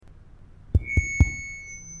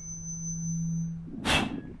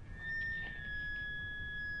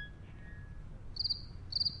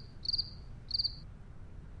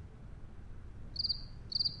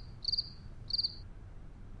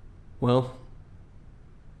Well,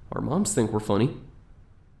 our moms think we're funny.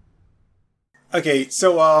 Okay,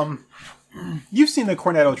 so, you've seen the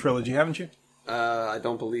Cornetto trilogy, haven't you? I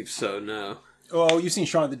don't believe so, no. Oh, you've seen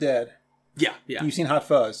Shaun of the Dead. Yeah. You've seen Hot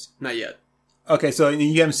Fuzz. Not yet. Okay, so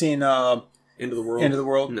you haven't seen, End of the World? End of the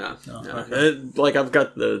World? No. Okay. I've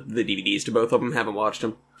got the DVDs to both of them, haven't watched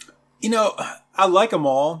them. You know, I like them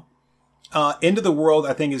all. End of the World,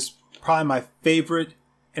 I think, is probably my favorite.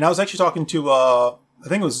 And I was actually talking to, I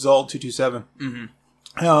think it was Zold227.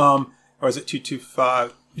 Mm-hmm. Or is it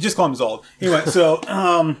 225? Just call him Zold. Anyway, so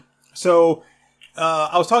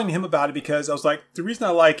I was talking to him about it because I was like, the reason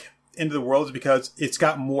I like End of the World is because it's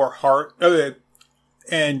got more heart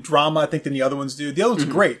and drama, I think, than the other ones do. The other ones are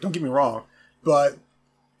great, don't get me wrong. But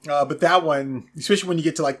that one, especially when you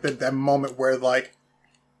get to like that moment where like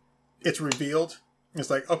it's revealed, it's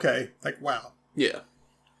like, okay, like, wow. Yeah.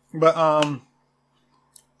 But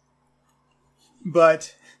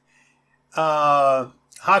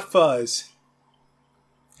Hot Fuzz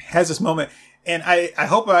has this moment, and I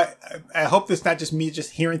hope this not just me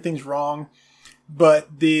just hearing things wrong,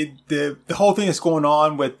 but the whole thing that's going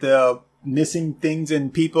on with the missing things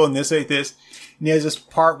and people and this like this, and there's this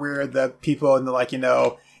part where the people and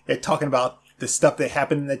they're talking about the stuff that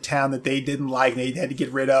happened in the town that they didn't like and they had to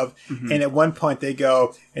get rid of. Mm-hmm. And at one point they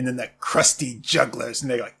go, and then the crusty jugglers,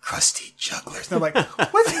 and they're like, crusty jugglers. And I'm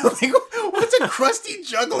like, what's a crusty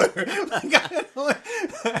juggler?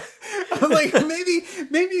 I'm like,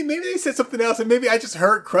 maybe they said something else, and maybe I just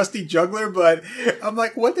heard crusty juggler, but I'm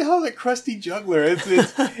like, what the hell is a crusty juggler?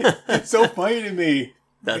 It's so funny to me.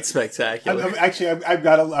 That's spectacular. I've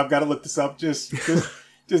got to look this up. Just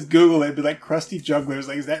Google it and be like, crusty jugglers.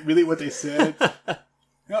 Like, is that really what they said?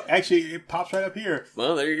 No, actually, it pops right up here.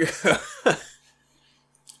 Well, there you go.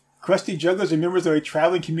 Crusty jugglers are members of a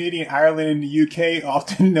traveling community in Ireland and the UK,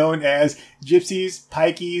 often known as gypsies,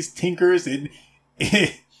 pikeys, tinkers, and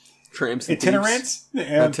tramps and itinerants.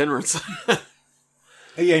 Itinerants.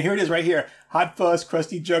 Yeah, here it is right here. Hot Fuzz,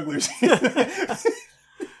 crusty jugglers. I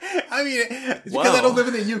mean, it's because I don't live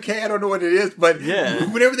in the UK, I don't know what it is, but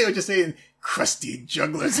whenever they were just saying crusty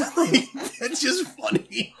jugglers, like, that's just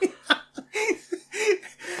funny.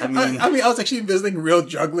 I mean, I was actually envisioning real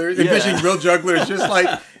jugglers, just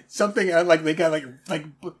like something like they got like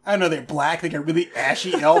I don't know, they're black, they got really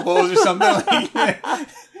ashy elbows or something like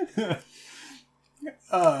that.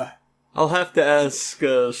 I'll have to ask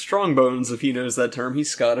Strongbones if he knows that term.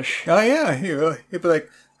 He's Scottish. Oh yeah, he'd be like,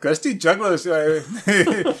 crusty jugglers.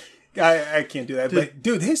 I can't do that, but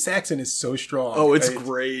dude, his accent is so strong. Oh, it's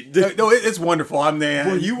great. No, it's wonderful. I'm there.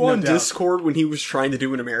 Were you on Discord when he was trying to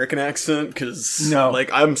do an American accent? Because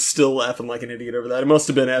I'm still laughing like an idiot over that. It must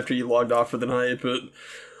have been after you logged off for the night, but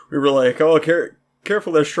we were like, "Oh,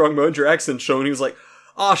 careful there, Strongbones, your accent's showing." He was like,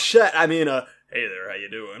 "Oh shit, I mean, hey there, how you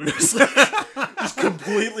doing?" It's like, just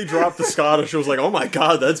completely dropped the Scottish. I was like, "Oh my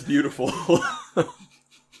god, that's beautiful."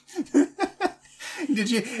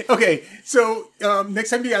 Did you? Okay, so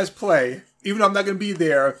next time you guys play, even though I'm not going to be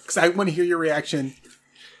there, because I want to hear your reaction,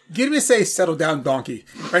 get him to say "settle down, donkey."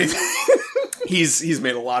 Right? He's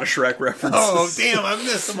made a lot of Shrek references. Oh damn, I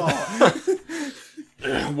missed them all.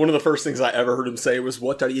 One of the first things I ever heard him say was,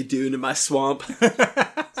 "What are you doing in my swamp?"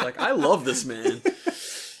 It's like, I love this man.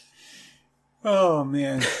 Oh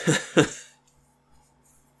man.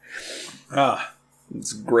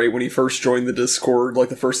 It's great when he first joined the Discord. Like,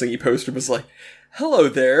 the first thing he posted was like, "Hello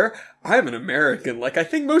there, I'm an American, like I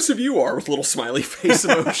think most of you are," with little smiley face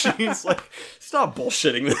emojis. Like, stop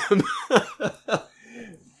bullshitting them.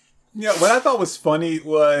 Yeah, what I thought was funny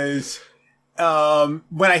was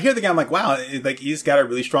when I hear the guy, I'm like, wow, like he's got a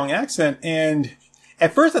really strong accent. And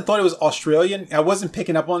at first I thought it was Australian. I wasn't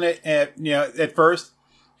picking up on it at first.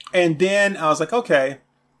 And then I was like, okay.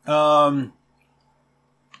 And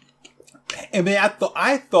then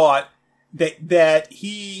I thought that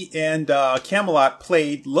he and Camelot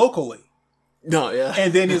played locally. No, yeah.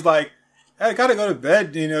 And then he's like, I gotta go to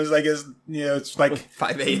bed. It's like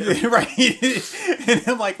 5 a.m. Right. And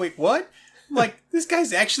I'm like, wait, what? I'm like, this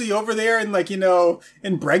guy's actually over there in in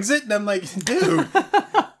Brexit? And I'm like, dude.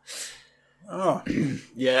 Oh.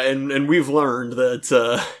 Yeah, and we've learned that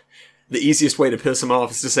the easiest way to piss him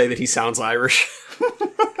off is to say that he sounds Irish.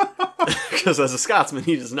 Because as a Scotsman,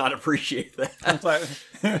 he does not appreciate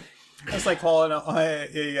that. That's like calling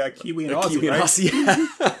a Kiwi and Aussie, Kiwi and right? Aussie, yeah.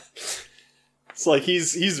 It's like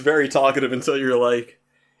he's very talkative until you're like,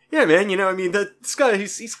 yeah, man, this guy, he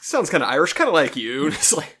sounds kind of Irish, kind of like you. And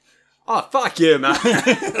it's like, oh, fuck you, man.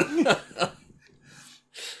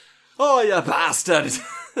 Oh, you bastard.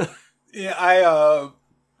 Yeah,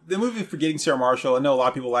 the movie Forgetting Sarah Marshall, I know a lot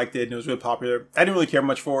of people liked it and it was really popular. I didn't really care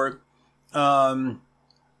much for it.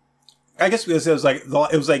 I guess because it was like,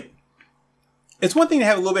 it's one thing to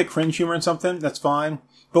have a little bit of cringe humor in something, that's fine.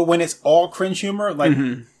 But when it's all cringe humor, like,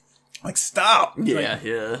 like stop. Yeah, like,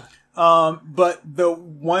 yeah. But the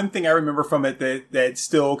one thing I remember from it that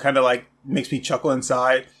still kind of like makes me chuckle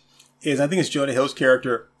inside is, I think it's Jonah Hill's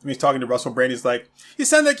character when he's talking to Russell Brand. He's like, "You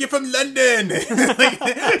sound like you're from London."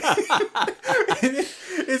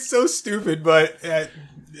 It's so stupid, but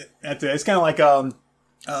it's kind of like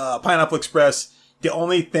Pineapple Express. The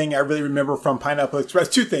only thing I really remember from Pineapple Express,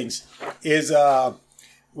 two things, is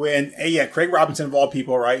when Craig Robinson of all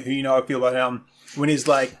people, right? Who you know how I feel about him, when he's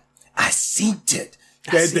like, "I seen it."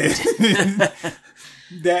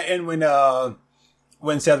 That and when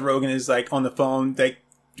Seth Rogen is like on the phone, like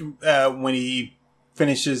when he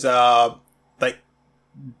finishes like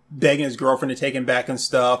begging his girlfriend to take him back and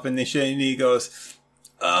stuff, and he goes,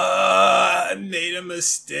 I made a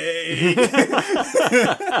mistake.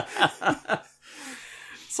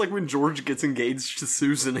 It's like when George gets engaged to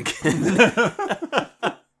Susan again.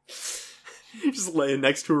 Just laying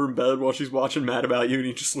next to her in bed while she's watching Mad About You, and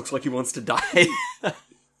he just looks like he wants to die.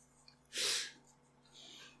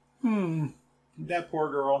 That poor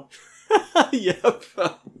girl. Yep.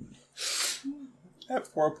 That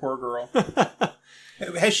poor girl.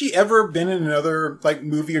 Has she ever been in another like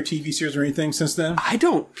movie or TV series or anything since then? I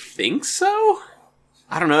don't think so.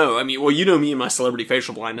 I don't know. I mean, well, you know me and my celebrity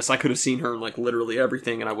facial blindness. I could have seen her in like literally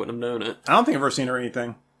everything, and I wouldn't have known it. I don't think I've ever seen her in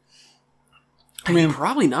anything. I mean,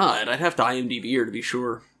 probably not. I'd have to IMDb her to be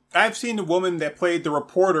sure. I've seen the woman that played the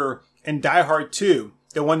reporter in Die Hard 2.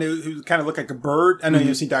 The one who kind of looked like a bird. I know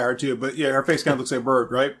you've seen Die Hard 2, but yeah, her face kind of looks like a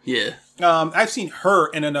bird, right? Yeah. I've seen her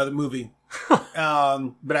in another movie. But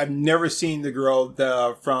I've never seen the girl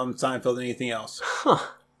from Seinfeld and anything else. Huh.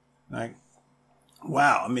 Like,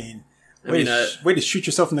 wow, I mean, way to shoot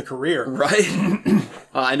yourself in the career. Right?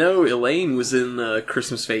 I know Elaine was in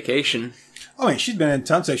Christmas Vacation. Oh, man, she's been in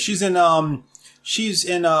tons of... She's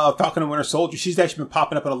in Falcon and Winter Soldier. She's actually been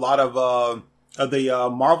popping up in a lot of the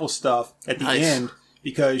Marvel stuff at the end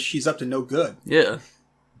because she's up to no good. Yeah.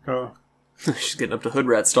 She's getting up to hood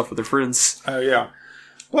rat stuff with her friends. Oh, yeah.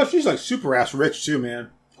 Plus, she's like super ass rich too, man.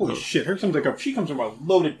 Holy shit! She comes from a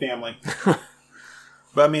loaded family. But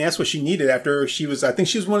I mean, that's what she needed after she was. I think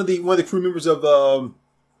she was one of the crew members of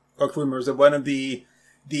one of the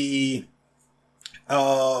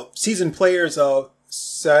seasoned players of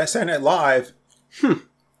Saturday Night Live.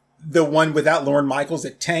 The one without Lorne Michaels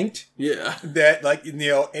that tanked. Yeah. That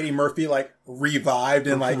Eddie Murphy like revived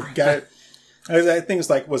and like got it. I think it's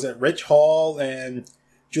like, was it Rich Hall and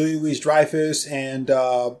Julia Louis-Dreyfus and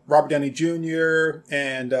Robert Downey Jr.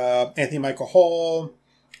 and Anthony Michael Hall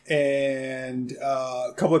and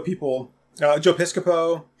a couple of people, Joe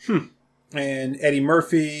Piscopo and Eddie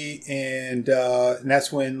Murphy, and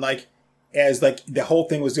that's when as the whole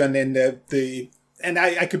thing was done. And and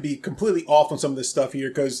I could be completely off on some of this stuff here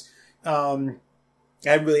because I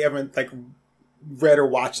really haven't read or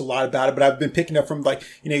watched a lot about it, but I've been picking up from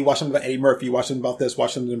you watch something about Eddie Murphy, you watch something about this,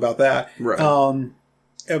 watch something about that, right?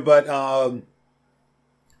 But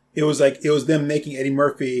it was them making Eddie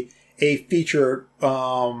Murphy a featured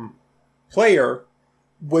player,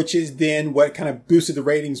 which is then what kind of boosted the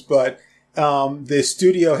ratings. But the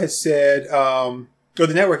studio has said, or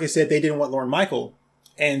the network has said, they didn't want Lorne Michael,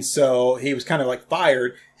 and so he was kind of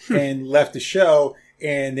fired and left the show.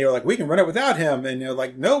 And they were like, "We can run it without him," and they're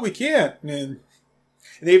like, "No, we can't." And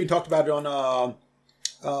they even talked about it on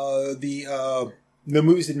the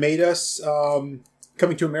Movies That Made Us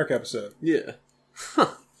Coming to America episode. Yeah.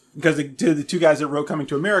 Because the two guys that wrote Coming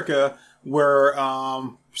to America were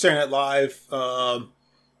Saturday Night Live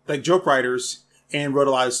joke writers and wrote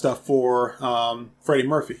a lot of stuff for Freddie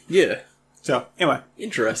Murphy. Yeah. So anyway,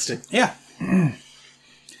 interesting. Yeah.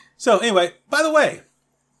 So anyway, by the way,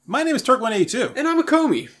 my name is Turk182. And I'm a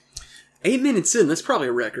Comey. 8 minutes in, that's probably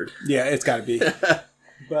a record. Yeah, it's got to be.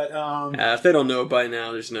 But if they don't know it by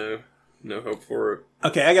now, there's no hope for it.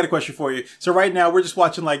 Okay, I got a question for you. So right now we're just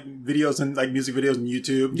watching videos and music videos on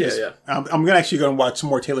YouTube. Yeah. I'm actually going to watch some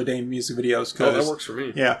more Taylor Dayne music videos. Oh, that works for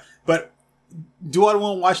me. Yeah, but do I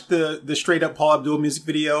want to watch the straight up Paula Abdul music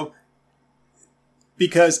video?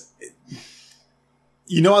 Because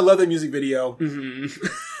I love that music video.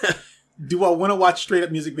 Mm-hmm. Do I want to watch straight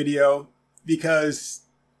up music video? Because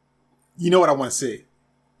you know what I want to see.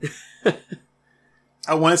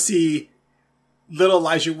 I want to see little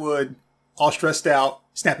Elijah Wood all stressed out,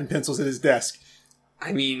 snapping pencils at his desk.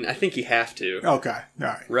 I mean, I think you have to. Okay, all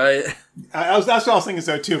right. Right? That's what I was thinking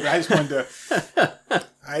so too, but I just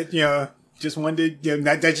wanted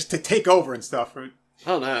to, just to take over and stuff. Right?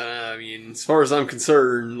 Oh, no, I mean, as far as I'm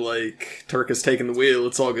concerned, Turk has taken the wheel,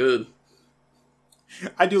 it's all good.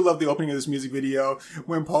 I do love the opening of this music video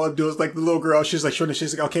when Paula Abdul's like the little girl. She's like,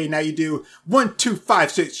 she's like, okay, now you do 1, 2,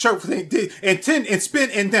 5, 6, show and 10 and spin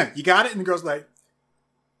and then you got it. And the girl's like,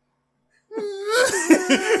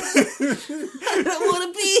 I don't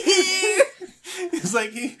want to be here. It's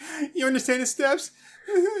like, you understand the steps?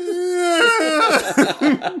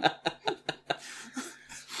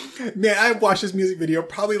 Man, I've watched this music video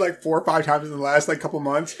probably like 4 or 5 times in the last like couple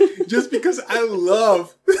months, just because I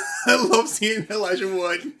love seeing Elijah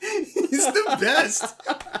Wood. He's the best.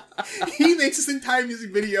 He makes this entire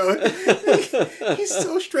music video. He's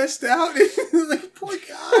so stressed out. Like, poor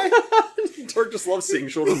guy. Turk just loves seeing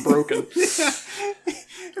children broken.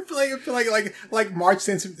 I feel like Marge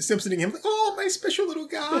Simpsoning him. Like, oh, my special little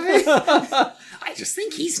guy. I just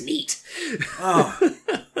think he's neat. Oh.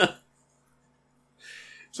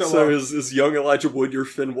 So is young Elijah Wood your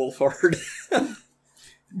Finn Wolfhard?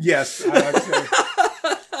 Yes, I would say.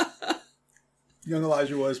 Young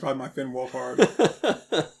Elijah Wood is probably my Finn Wolfhard.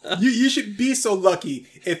 You should be so lucky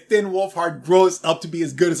if Finn Wolfhard grows up to be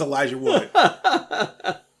as good as Elijah Wood.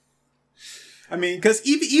 I mean, because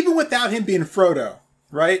even without him being Frodo,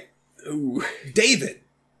 right? Ooh. David.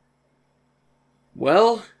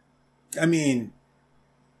 Well, I mean,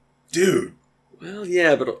 dude. Well,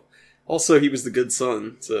 yeah, but also he was the good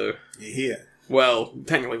son, so... Yeah. Well,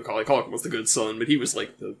 technically Macaulay Culkin was the good son, but he was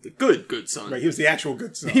like the good son. Right, he was the actual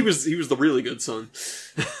good son. He was the really good son.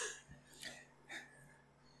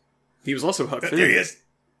 He was also Huck Finn. There he is.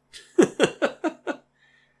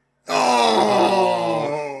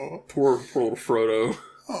 Oh, poor little Frodo.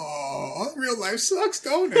 Oh, real life sucks,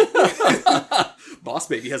 don't it? Boss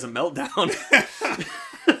Baby has a meltdown.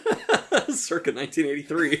 Circa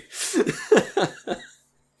 1983.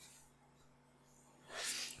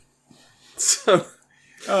 So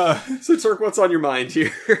Turk, what's on your mind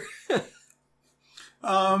here?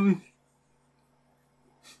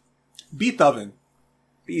 Beethoven.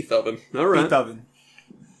 Beethoven. All right. Beethoven.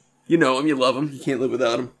 You know him. You love him. You can't live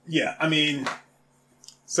without him. Yeah, I mean,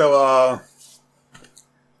 so,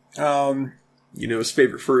 you know his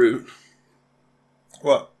favorite fruit.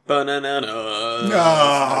 What? Banana.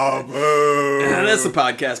 Oh, boo. That's the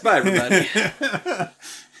podcast. Bye, everybody.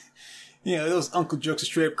 You know, those uncle jokes are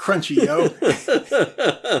straight up crunchy, yo.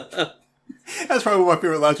 That's probably one of my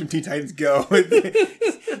favorite lines from Teen Titans Go.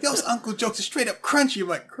 Those uncle jokes are straight up crunchy. I'm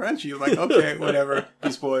like, crunchy? I'm like, okay, whatever.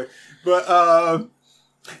 Beast Boy. But,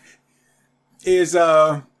 you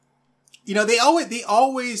know, they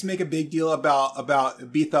always make a big deal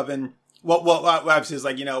about Beethoven. Well, obviously it's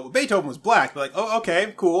like, you know, Beethoven was black. They're like, oh,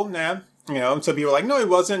 okay, cool, nah. You know, some people are like, no, he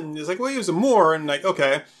wasn't. And it's like, well, he was a Moor. And like,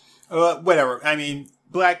 okay, whatever. I mean,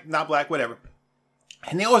 black, not black, whatever.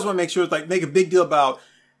 And they always want to make sure, like, make a big deal about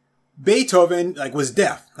Beethoven, like, was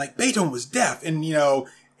deaf. Like, Beethoven was deaf. And, you know,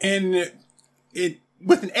 and it,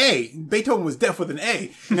 with an A. Beethoven was deaf with an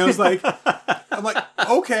A. And I was like, I'm like,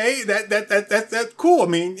 okay, that's cool. I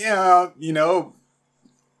mean, yeah, you know,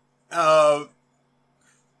 and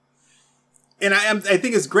I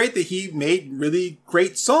think it's great that he made really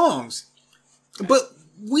great songs, but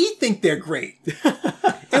we think they're great.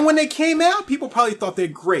 And when they came out, people probably thought they're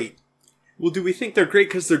great. Well, do we think they're great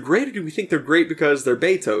because they're great, or do we think they're great because they're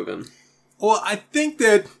Beethoven? Well, I think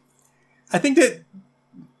that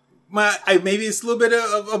maybe it's a little bit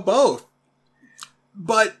of both.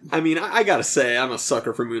 But I mean, I gotta say, I'm a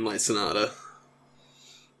sucker for Moonlight Sonata.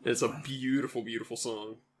 It's a beautiful, beautiful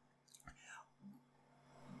song.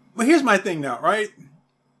 But here's my thing now, right?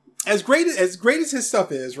 As great as his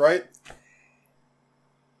stuff is, right?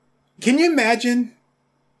 Can you imagine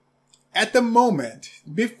at the moment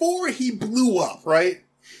before he blew up, right?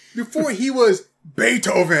 Before he was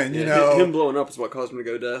Beethoven, you know, him blowing up is what caused him to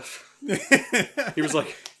go deaf. He was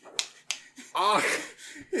like, I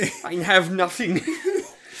have nothing.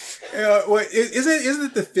 What isn't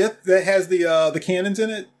it the fifth that has the cannons in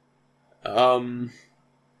it?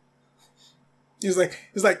 He's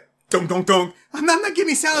like, dong dong dong. I'm not getting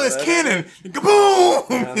me sound of this cannon.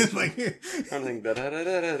 Kaboom! It's like, I'm thinking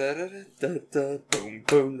boom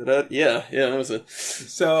boom yeah, that was it.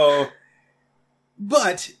 So,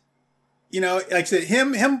 but you know, like I said,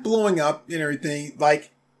 him blowing up and everything,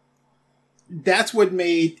 like that's what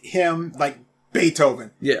made him like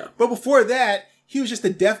Beethoven. Yeah. But before that, he was just a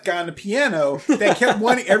deaf guy on the piano that kept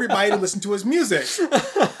wanting everybody to listen to his music.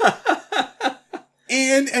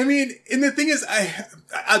 And I mean, and the thing is,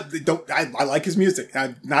 I like his music.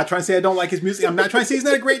 I'm not trying to say I don't like his music. I'm not trying to say he's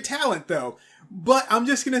not a great talent, though. But I'm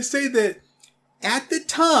just going to say that at the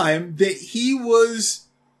time that he was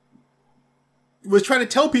was trying to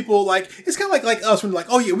tell people, like, it's kind of like us when like,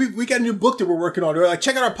 oh yeah, we got a new book that we're working on, or like,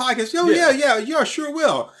 check out our podcast. Oh yeah, sure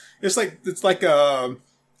will. It's like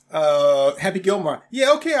Happy Gilmore.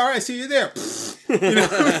 Yeah, okay, all right, see you there. You know?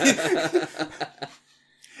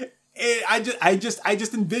 And I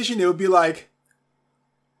just envision it would be like,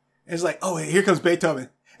 it's like, oh, here comes Beethoven.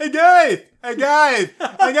 Hey guys, I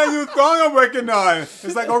got a new song I'm working on.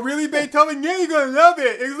 It's like, oh really, Beethoven? Yeah, you're gonna love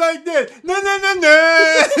it. It's like this. No.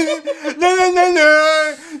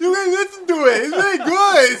 You're gonna listen to it. It's very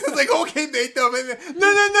good. It's like, okay, Beethoven. No.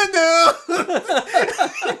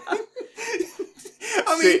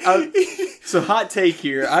 I mean, so hot take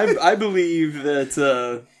here. I believe that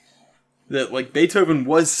like Beethoven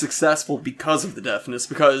was successful because of the deafness,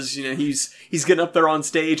 because you know he's getting up there on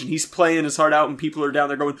stage and he's playing his heart out and people are down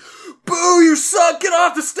there going, "Boo, you suck! Get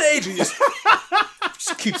off the stage!" And he just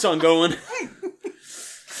keeps on going.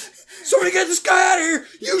 Somebody get this guy out of here!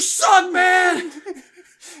 You suck, man!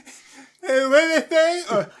 Hey, what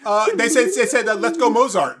did they say? They said let's go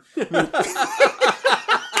Mozart.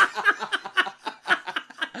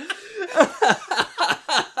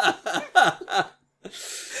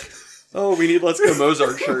 Oh, we need Let's Go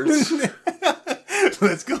Mozart shirts.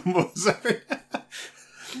 Let's go Mozart.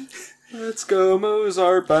 Let's go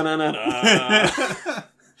Mozart. Ba-na-na-na.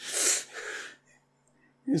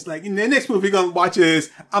 It's like, the next movie we're going to watch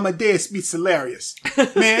is Amadeus Meets Hilarious. Man,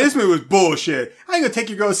 this movie was bullshit. I ain't going to take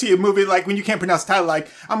you to go see a movie like when you can't pronounce the title, like,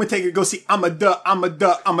 I'm going to take you to go see Amada.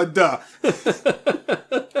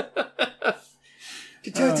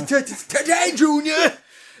 Today, Junior!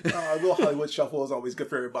 A little Hollywood shuffle is always good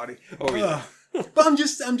for everybody. Oh yeah. But I'm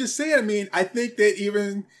just saying. I mean, I think that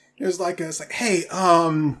even it's like, hey,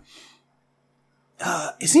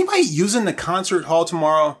 is anybody using the concert hall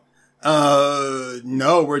tomorrow?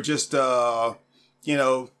 No, we're just cleaning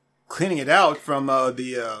it out from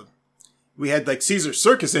we had like Caesar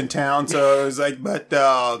Circus in town, so it was like, but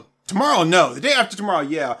tomorrow, no, the day after tomorrow,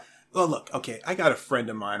 yeah. Oh look, okay, I got a friend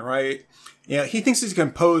of mine, right? Yeah, he thinks he's a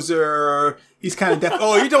composer. He's kind of deaf.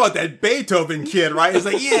 Oh, you're talking about that Beethoven kid, right? It's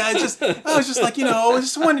like, yeah, I was just like, I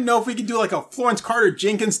just wanted to know if we could do like a Florence Carter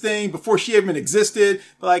Jenkins thing before she even existed.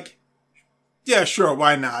 But like, yeah, sure,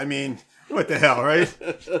 why not? I mean, what the hell, right?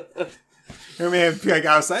 I mean, like,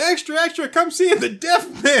 I was like, extra, come see the deaf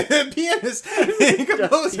man, pianist and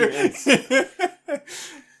composer.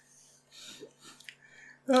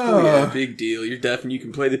 Oh yeah, big deal. You're deaf and you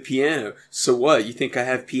can play the piano. So what? You think I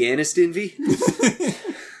have pianist envy?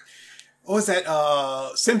 What was that?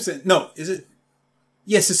 Simpson? No, is it?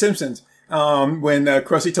 Yes, The Simpsons. When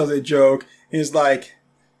Krusty tells a joke, he's like,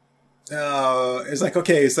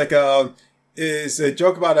 it's a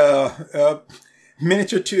joke about a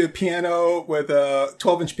miniature to a piano with a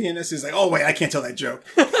 12-inch pianist. He's like, oh wait, I can't tell that joke.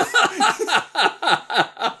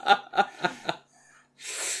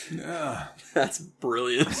 That's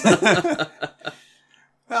brilliant.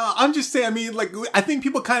 I'm just saying, I mean, like, I think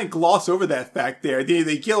people kind of gloss over that fact there.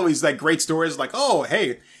 They get all these, like, great stories like, oh,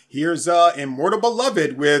 hey, here's Immortal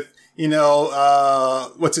Beloved with,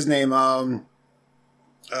 what's his name? I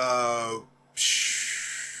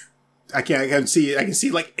can see it. I can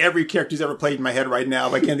see, like, every character he's ever played in my head right now,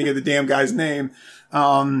 but I can't think of the damn guy's name.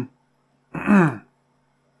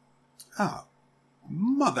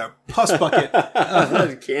 Mother puss bucket.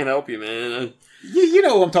 I can't help you, man. You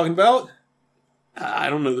know what I'm talking about. I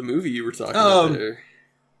don't know the movie you were talking about there.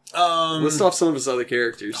 List off some of his other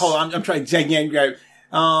characters. Hold on, I'm trying to grab.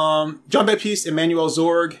 John Baptiste, Emmanuel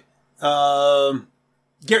Zorg,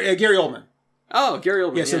 Gary Oldman. Oh, Gary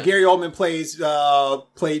Oldman. Yeah, so Gary Oldman played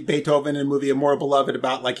Beethoven in a movie Immortal Beloved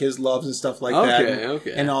about like his loves and stuff like that.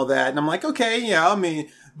 Okay. And all that. And I'm like, okay, yeah, I mean,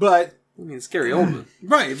 it's Gary Oldman.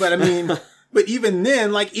 Right, but I mean, but even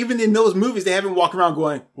then, like, even in those movies, they haven't walked around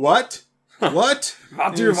going, what? What?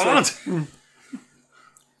 What do you want?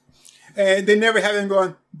 And they never have him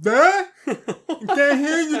going, "Bah? Can't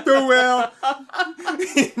hear you so well."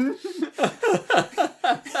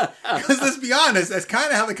 Because let's be honest, that's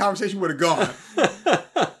kind of how the conversation would have gone.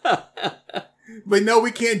 But no,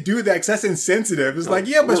 we can't do that because that's insensitive. It's like,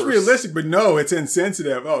 yeah, but it's realistic. But no, it's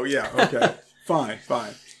insensitive. Oh yeah, okay, fine.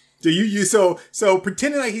 So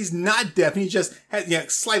pretending like he's not deaf and he just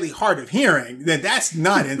has slightly hard of hearing, then that's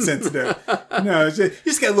not insensitive. No, you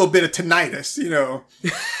just get a little bit of tinnitus,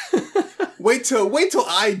 Wait till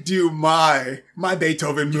I do my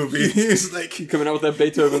Beethoven movie. It's like coming out with that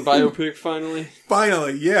Beethoven biopic finally.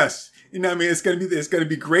 Finally, yes. You know what I mean? It's gonna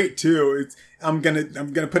be great too. I'm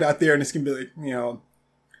gonna put out there and it's gonna be like,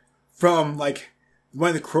 from like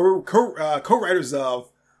one of the co-writers of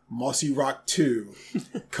Mossy Rock 2,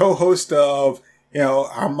 co-host of,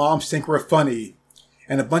 Our Moms Think We're Funny,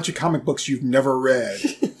 and a bunch of comic books you've never read.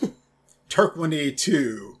 Turk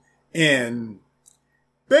 182 and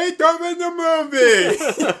Beethoven the movie.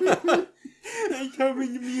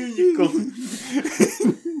 Beethoven the musical.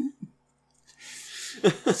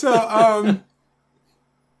 So,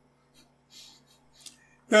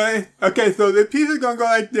 okay, so the piece is gonna go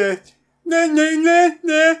like this. Na na na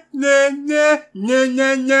na na na na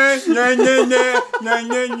na na na na na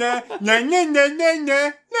na na na na na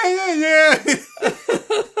na.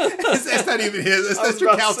 That's not even his. That's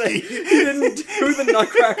Tchaikovsky. He didn't do the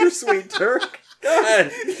Nutcracker Suite, Turk. Go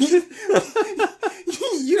ahead. You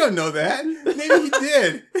don't know that. Maybe he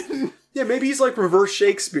did. Yeah, maybe he's like reverse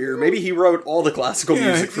Shakespeare. Maybe he wrote all the classical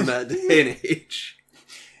music from that day and age.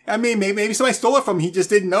 I mean, maybe somebody stole it from him. He just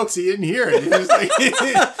didn't know because he didn't hear it. He was like,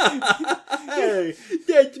 hey,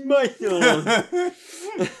 that's my song.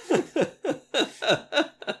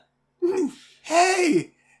 Hey,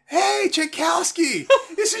 Tchaikovsky,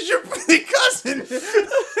 this is your cousin.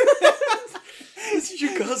 This is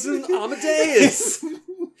your cousin Amadeus.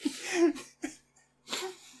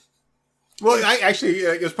 Well,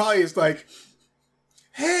 it was probably like,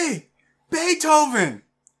 hey, Beethoven!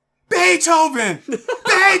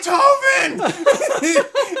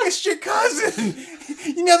 It's your cousin!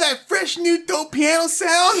 You know that fresh new dope piano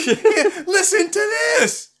sound? Yeah, listen to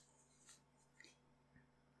this!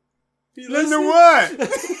 Listen to what?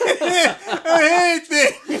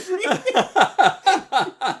 Anything!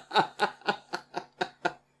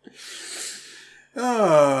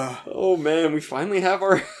 Oh man, we finally have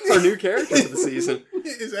our new character for the season.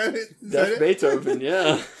 Is that it? Deaf Beethoven,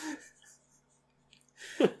 yeah.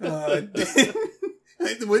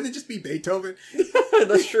 Wouldn't it just be Beethoven?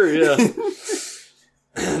 That's true, yeah.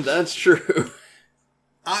 That's true.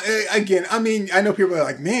 I know people are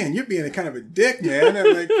like, man, you're being a kind of a dick, man.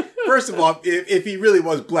 I'm like, first of all, if he really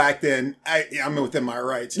was black, then I'm within my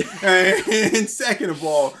rights. And second of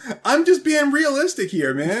all, I'm just being realistic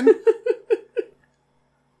here, man.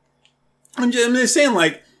 I'm just saying,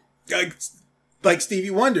 like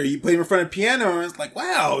Stevie Wonder, you put him in front of a piano, and it's like,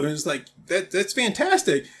 wow, and it's like that's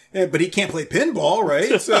fantastic. But he can't play pinball,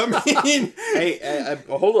 right? So I mean, hey,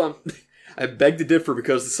 hold on. I beg to differ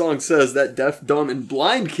because the song says that deaf, dumb, and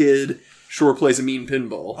blind kid sure plays a mean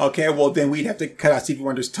pinball. Okay, well then we'd have to cut out Stevie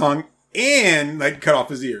Wonder's tongue and like cut off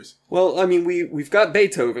his ears. Well, I mean, we've got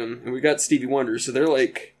Beethoven and we've got Stevie Wonder, so they're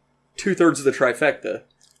like 2/3 of the trifecta.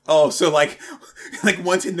 Oh, so like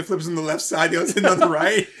one's hitting the flips on the left side, the other's hitting on the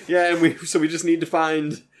right? Yeah, and we just need to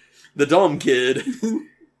find the dumb kid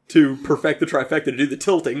to perfect the trifecta to do the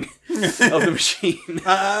tilting of the machine.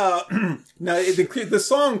 Now, the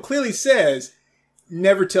song clearly says,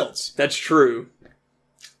 never tilts. That's true.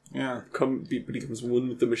 Yeah. But he becomes one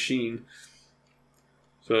with the machine.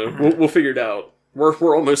 So, we'll figure it out.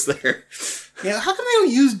 We're almost there. Yeah, how come they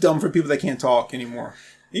don't use dumb for people that can't talk anymore?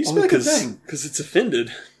 It used to be like a thing. Because it's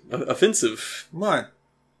offensive. What?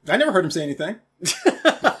 I never heard him say anything.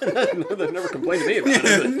 No, they've never complained to me about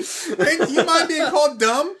it. Hey, you mind being called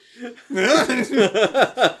dumb?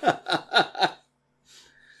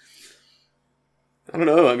 I don't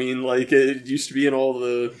know. I mean, like, it used to be in all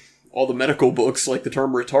the medical books, like the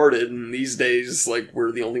term retarded, and these days, like,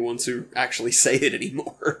 we're the only ones who actually say it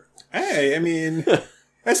anymore. Hey, I mean,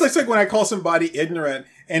 it's like when I call somebody ignorant,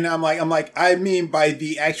 and I'm like, I mean by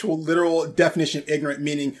the actual literal definition of ignorant,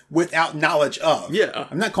 meaning without knowledge of. Yeah.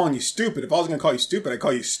 I'm not calling you stupid. If I was going to call you stupid, I'd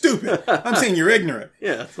call you stupid. I'm saying you're ignorant.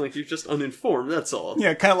 Yeah, it's like you're just uninformed, that's all.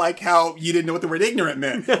 Yeah, kind of like how you didn't know what the word ignorant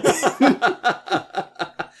meant. Yeah,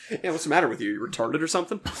 what's the matter with you? You retarded or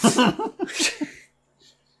something?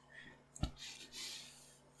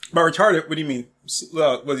 By retarded, what do you mean?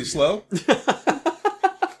 Was he slow?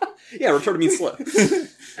 Yeah, retarded means slow.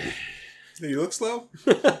 Did he look slow?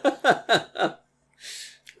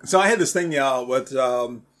 So I had this thing, y'all, with,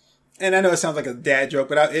 and I know it sounds like a dad joke,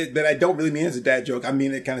 but I don't really mean it as a dad joke. I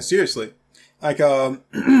mean it kind of seriously. Like,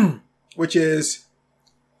 which is,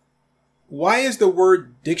 why is the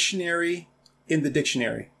word dictionary in the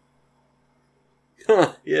dictionary?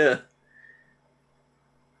 Huh, yeah.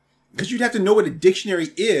 Because you'd have to know what a dictionary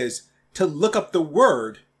is to look up the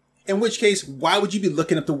word. In which case, why would you be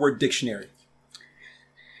looking up the word dictionary?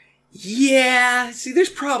 Yeah, see, there's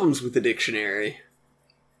problems with the dictionary.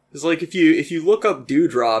 It's like if you look up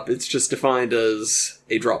dewdrop, it's just defined as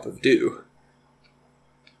a drop of dew.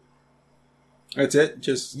 That's it?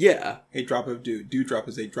 Just yeah, a drop of dew. Dewdrop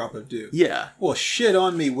is a drop of dew. Yeah. Well, shit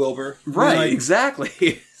on me, Wilbur. Right, like,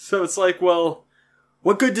 exactly. So it's like, well,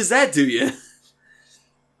 what good does that do you?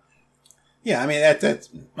 Yeah, I mean, that's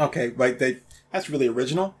okay, like, that's really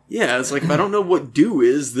original. Yeah, it's like, if I don't know what dew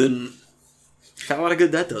is, then how lot of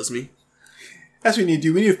good that does me. That's what we need to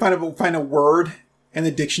do. We need to find a word in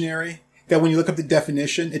the dictionary that when you look up the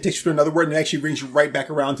definition, it takes you to another word and it actually brings you right back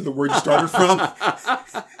around to the word you started from.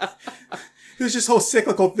 There's this whole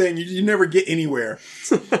cyclical thing. You never get anywhere.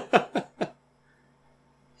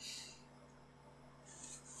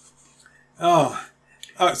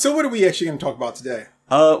 So what are we actually going to talk about today?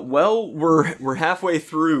 Well, we're halfway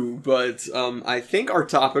through, but I think our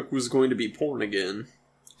topic was going to be porn again.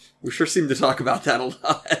 We sure seem to talk about that a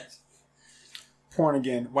lot. Porn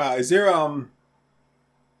again. Wow. Is there I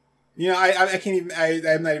can't even.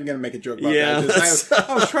 I'm not even going to make a joke about that.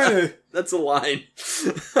 I was trying to. That's a line.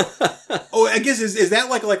 Oh, I guess is that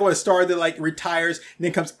like what a star that like retires and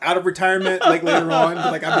then comes out of retirement like later on?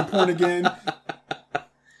 Like I've been porn again.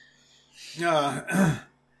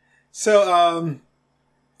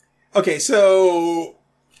 Okay, so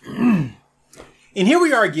and here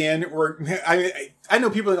we are again. I know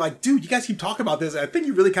people are like, dude, you guys keep talking about this. I think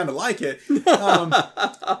you really kind of like it.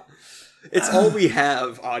 It's all we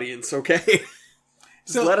have, audience. Okay,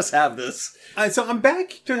 so let us have this. So I'm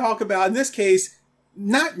back to talk about, in this case,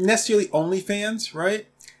 not necessarily OnlyFans, right?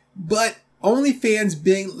 But OnlyFans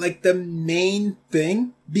being like the main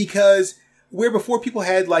thing, because where before people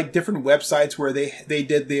had like different websites where they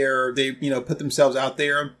put themselves out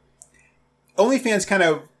there, OnlyFans kind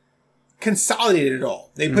of consolidated it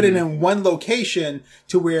all. They put it in one location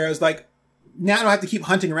to where it's like, now I don't have to keep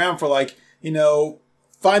hunting around for like,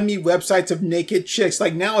 find me websites of naked chicks.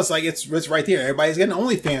 Like now it's like, it's right there. Everybody's getting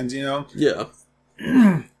OnlyFans, Yeah.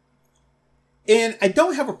 And I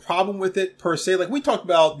don't have a problem with it per se. Like we talked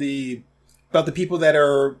about the people that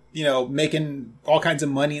are, making all kinds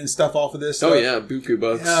of money and stuff off of this. Oh yeah, buku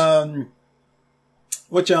bucks.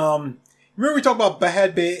 Remember we talked about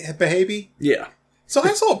Bahad Bahabi? Yeah. So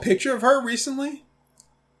I saw a picture of her recently.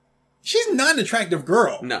 She's not an attractive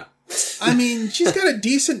girl. No. I mean, she's got a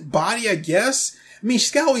decent body, I guess. I mean,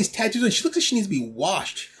 she's got all these tattoos and she looks like she needs to be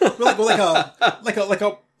washed. Like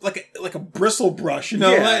a bristle brush,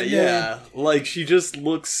 Yeah. Like she just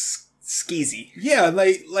looks skeezy. Yeah,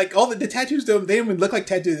 like all the tattoos, they don't even look like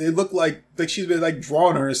tattoos. They look like she's been like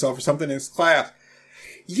drawing on herself or something in class.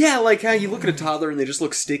 Yeah, like how you look at a toddler and they just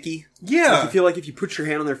look sticky. Yeah. Like you feel like if you put your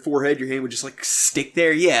hand on their forehead, your hand would just like stick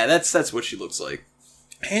there. Yeah, that's what she looks like.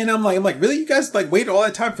 And I'm like, really? You guys like waited all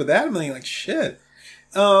that time for that? I'm like, shit.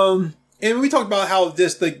 And we talked about how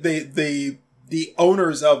this the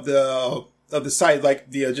owners of the site, like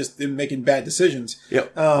just making bad decisions.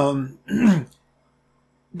 Yep. But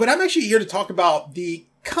I'm actually here to talk about the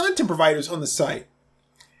content providers on the site.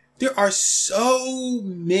 There are so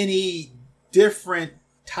many different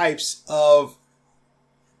types of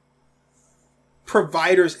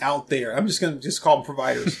providers out there. I'm just going to call them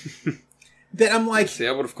providers. That I'm like... See,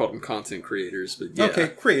 I would have called them content creators, but yeah. Okay,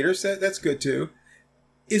 creators. That's good too.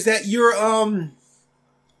 Is that you're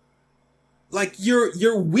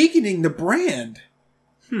weakening the brand.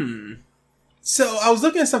 So I was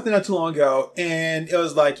looking at something not too long ago, and it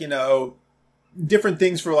was like, different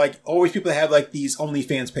things for like always people that have like these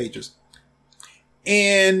OnlyFans pages.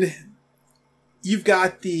 And you've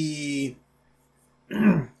got the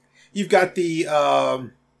kind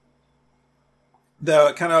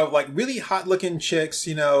of like really hot looking chicks,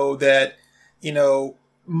 that,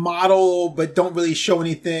 model but don't really show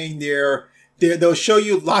anything. They'll show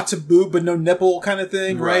you lots of boob but no nipple kind of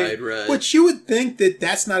thing, right? Right. Which you would think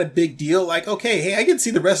that's not a big deal. Like, okay, hey, I can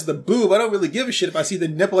see the rest of the boob. I don't really give a shit if I see the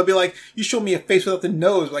nipple. I'd be like, you show me a face without the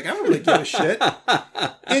nose. Like, I don't really give a shit.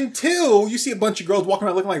 Until you see a bunch of girls walking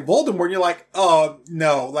around looking like Voldemort and you're like, oh,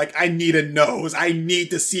 no, like, I need a nose. I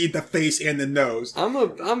need to see the face and the nose.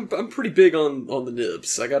 I'm pretty big on the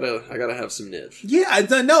nibs. I gotta have some nibs. Yeah, I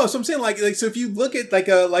don't know. So I'm saying like, so if you look at like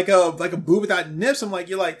a boob without nips, I'm like,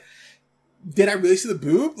 you're like, did I really see the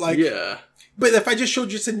boob? Like, yeah. But if I just showed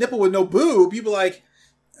you just a nipple with no boob, you'd be like,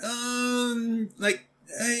 I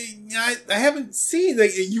haven't seen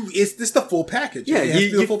it's this the full package. Yeah, it has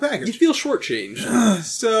to be the full package. You feel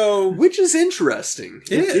shortchanged. Which is interesting.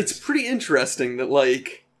 It's pretty interesting that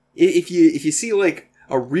like if you see like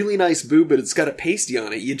a really nice boob but it's got a pasty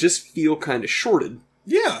on it, you just feel kind of shorted.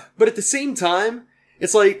 Yeah. But at the same time,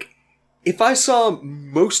 it's like if I saw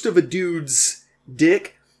most of a dude's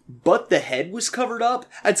dick but the head was covered up,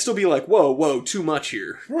 I'd still be like, whoa, too much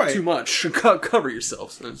here. Right. Too much. Cover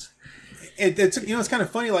yourself. It's kind of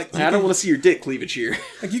funny. Like, I don't want to see your dick cleavage here.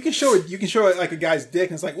 Like you can show it like a guy's dick,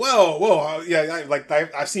 and it's like, whoa, yeah,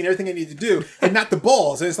 I've seen everything I need to do, and not the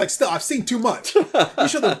balls. And it's like, still, I've seen too much. You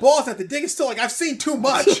show the balls, not the dick. It's still like, I've seen too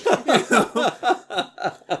much.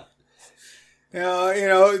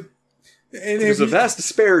 And there's a vast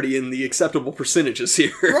disparity in the acceptable percentages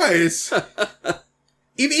here. Right.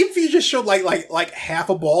 even if you just showed like half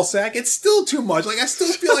a ball sack, it's still too much. Like I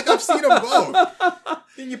still feel like I've seen them both.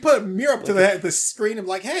 And you put a mirror up to the screen and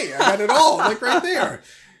like, hey, I got it all, like right there.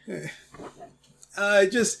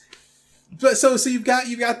 But so you've got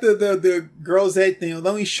the girls that they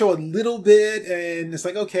only show a little bit, and it's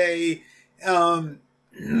like okay, and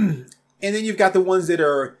then you've got the ones that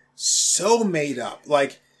are so made up.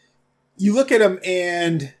 Like you look at them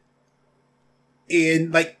and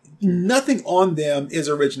like nothing on them is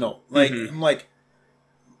original. Like I'm like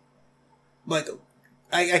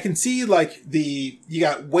I can see like you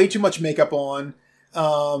got way too much makeup on.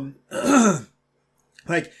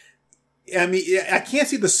 Like. I mean, I can't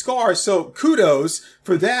see the scars, so kudos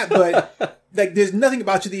for that, but like, there's nothing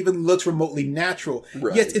about you that even looks remotely natural.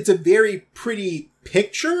 Right. Yes, it's a very pretty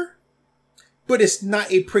picture, but it's not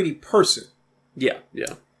a pretty person. Yeah.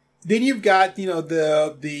 Then you've got,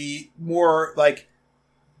 the more like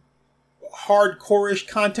hardcore-ish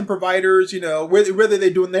content providers, whether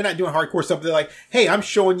they're not doing hardcore stuff, but they're like, hey, I'm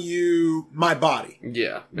showing you my body.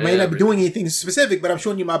 Yeah. May not be doing anything specific, but I'm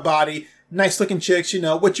showing you my body. Nice looking chicks,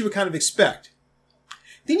 what you would kind of expect.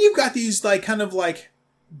 Then you've got these like kind of like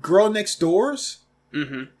girl next doors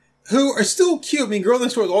who are still cute. I mean, girl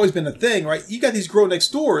next door has always been a thing, right? You got these girl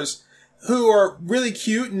next doors who are really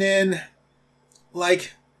cute and then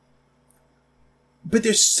like, but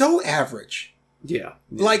they're so average. Yeah.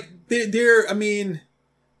 Like they're, I mean,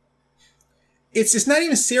 it's not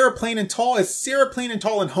even Sarah Plain and Tall. It's Sarah Plain and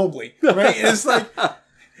Tall and Homely, right? And it's like,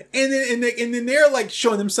 and then they're like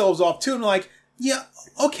showing themselves off too, and like, yeah,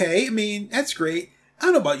 okay. I mean, that's great. I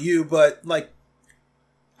don't know about you, but like,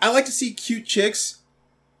 I like to see cute chicks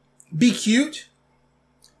be cute,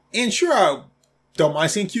 and sure, I don't mind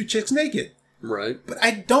seeing cute chicks naked, right? But I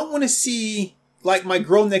don't want to see like my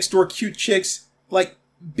girl next door cute chicks like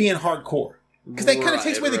being hardcore because that kind of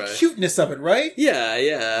takes away the cuteness of it, right? Yeah.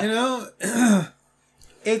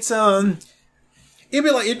 It's it'd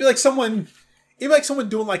be like someone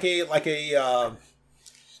doing like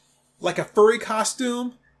a furry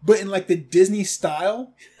costume, but in like the Disney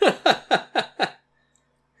style. But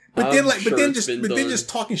then just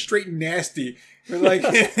talking straight and nasty. Like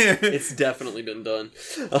it's definitely been done.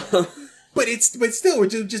 but still would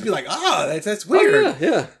just be like, that's weird. Oh,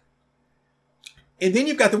 yeah. And then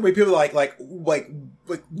you've got the way people are like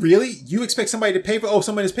really? You expect somebody to pay for? Oh,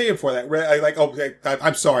 somebody's paying for that. Like,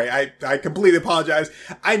 I'm sorry. I completely apologize.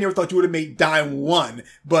 I never thought you would have made dime one.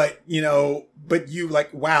 But you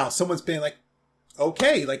like, wow, someone's paying. Like,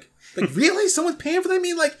 okay, like really? Someone's paying for that? I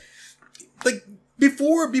mean, like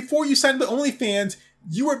before you signed the OnlyFans,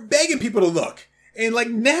 you were begging people to look, and like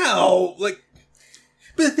now, like.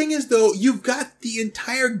 But the thing is, though, you've got the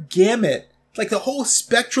entire gamut. Like the whole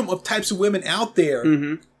spectrum of types of women out there.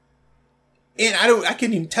 Mm-hmm. And I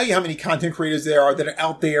can't even tell you how many content creators there are that are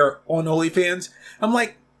out there on OnlyFans. I'm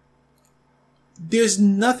like, there's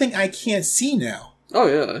nothing I can't see now. Oh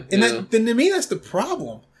yeah. And then to me, that's the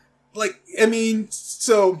problem. Like, I mean,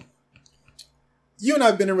 so you and I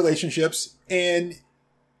have been in relationships and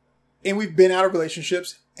we've been out of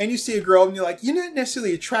relationships, and you see a girl and you're like, you're not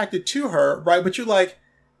necessarily attracted to her, right? But you're like,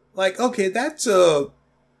 okay, that's a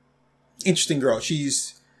interesting girl.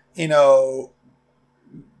 She's,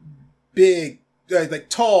 big, like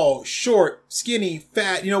tall, short, skinny,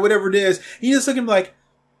 fat, whatever it is. And you just look at him like,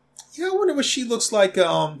 I wonder what she looks like,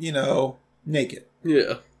 naked.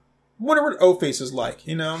 Yeah. I wonder what O-Face is like,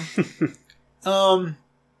 But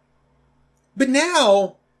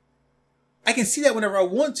now I can see that whenever I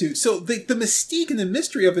want to. So the mystique and the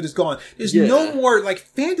mystery of it is gone. There's no more like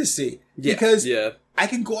fantasy because I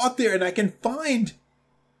can go out there and I can find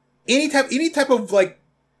any type of like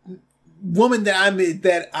woman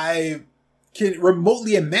that I can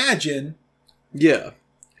remotely imagine. Yeah.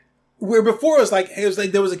 Where before it was like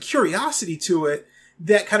there was a curiosity to it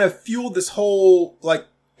that kind of fueled this whole like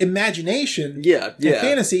imagination. And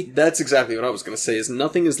fantasy. That's exactly what I was going to say, is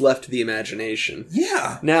nothing is left to the imagination.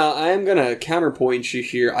 Yeah. Now, I am going to counterpoint you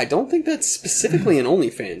here. I don't think that's specifically an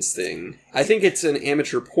OnlyFans thing. I think it's an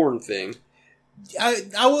amateur porn thing.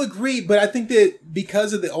 I will agree, but I think that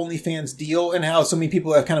because of the OnlyFans deal and how so many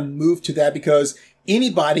people have kind of moved to that, because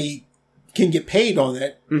anybody can get paid on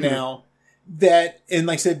it now, that, and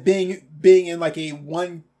like I said, being in like a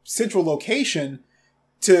one central location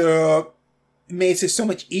makes it so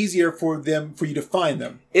much easier for you to find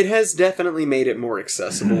them. It has definitely made it more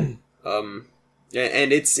accessible. And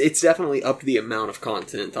it's definitely upped the amount of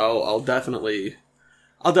content. I'll definitely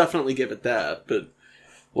give it that, but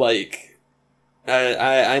like,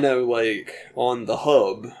 I know, like, on the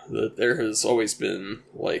hub, that there has always been,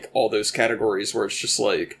 like, all those categories where it's just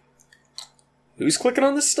like, who's clicking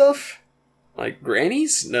on this stuff? Like,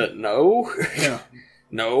 grannies? No. Yeah.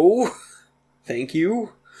 No. Thank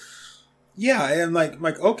you. Yeah, and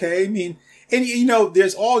like, okay, I mean, and you know,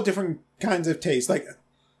 there's all different kinds of tastes. Like,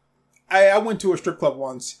 I went to a strip club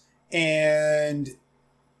once, and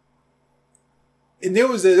there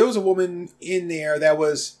was a woman in there that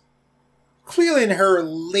was clearly in her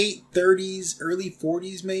late 30s, early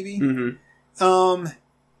 40s, maybe. Mm-hmm.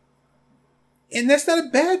 And that's not a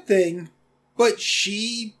bad thing, but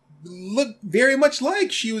she looked very much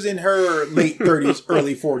like she was in her late 30s,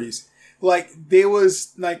 early 40s. Like, there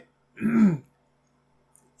was like,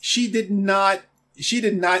 she did not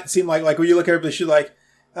seem like when you look at her, she's like,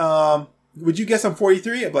 would you guess I'm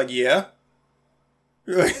 43? I'm like, yeah.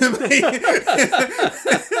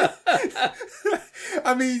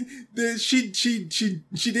 I mean, she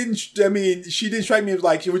didn't. I mean, she didn't strike me as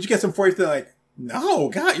like, would you guess I'm 43? Like, no,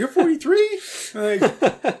 God, you're 43. Like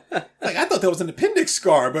I thought that was an appendix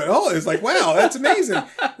scar, but it's like, wow, that's amazing.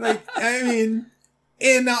 Like, I mean,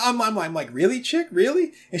 and I'm like, really, chick,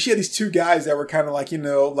 really? And she had these two guys that were kind of like, you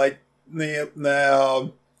know, like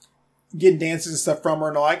the getting dances and stuff from her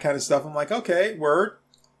and all that kind of stuff. I'm like, okay, word.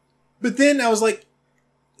 But then I was like,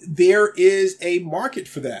 there is a market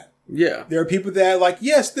for that. Yeah. There are people that like,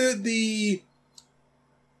 yes, the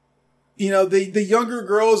younger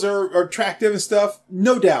girls are attractive and stuff,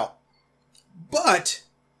 no doubt. But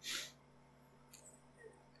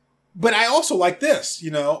I also like this, you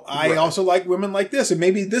know, I also like women like this, and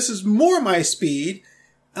maybe this is more my speed.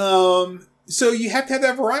 So you have to have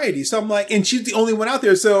that variety. So I'm like, and she's the only one out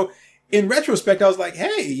there. So in retrospect, I was like,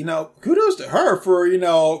 hey, you know, kudos to her for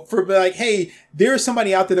like, hey, there's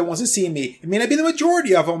somebody out there that wants to see me. It may not be the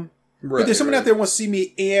majority of them, but there's someone out there that wants to see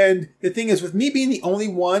me. And the thing is, with me being the only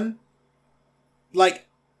one, like,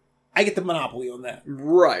 I get the monopoly on that.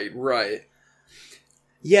 Right.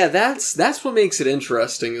 Yeah, that's what makes it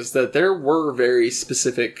interesting, is that there were very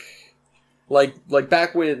specific, like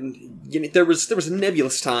back when, you know, there was a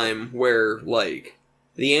nebulous time where, like,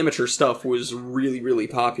 the amateur stuff was really, really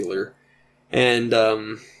popular. And,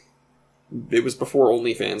 it was before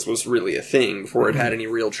OnlyFans was really a thing, before it had any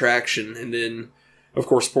real traction. And then, of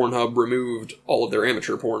course, Pornhub removed all of their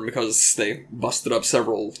amateur porn because they busted up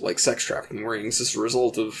several, like, sex trafficking rings as a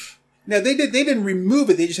result of... Now, they didn't remove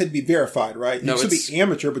it, they just had to be verified, right? You could be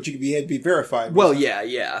amateur, but you had to be verified. Well,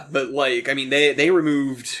 yeah. But, like, I mean, they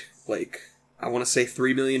removed, like, I want to say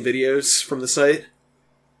 3 million videos from the site.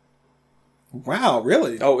 Wow,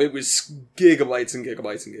 really? Oh, it was gigabytes and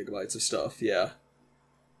gigabytes and gigabytes of stuff, yeah.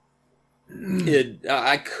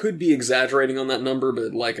 I could be exaggerating on that number,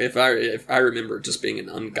 but like if I remember it just being an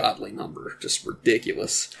ungodly number, just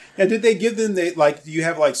ridiculous. And did they give them do you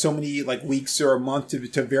have like so many like weeks or a month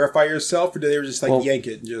to verify yourself, or did they just like yank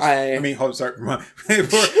it? And just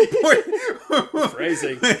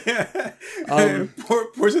phrasing.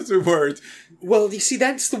 Poor sense of words. Well, you see,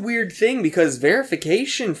 that's the weird thing, because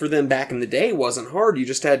verification for them back in the day wasn't hard. You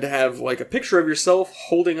just had to have like a picture of yourself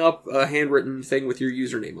holding up a handwritten thing with your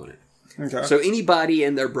username on it. Okay. So anybody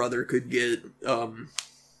and their brother could get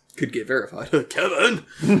verified. Kevin,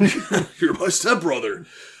 you're my stepbrother.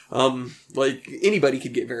 Like anybody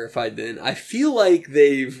could get verified then. I feel like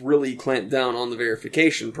they've really clamped down on the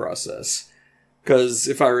verification process. Because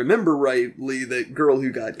if I remember rightly, that girl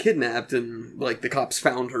who got kidnapped and like the cops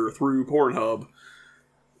found her through Pornhub,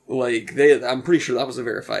 like I'm pretty sure that was a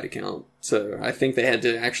verified account. So I think they had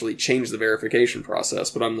to actually change the verification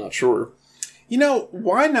process, but I'm not sure. You know,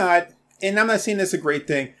 why not? And I'm not saying that's a great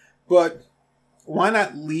thing, but why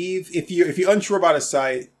not leave if you're unsure about a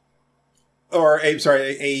site or a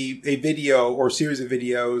video or series of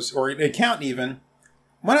videos or an account even?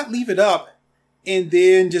 Why not leave it up and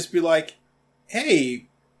then just be like, hey,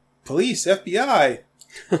 police, FBI,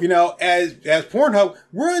 you know, as Pornhub,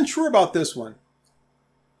 we're unsure about this one.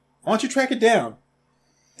 Why don't you track it down?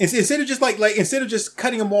 Instead of just instead of just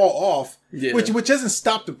cutting them all off, which doesn't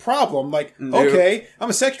stop the problem. Like, okay, I'm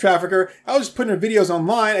a sex trafficker. I was just putting her videos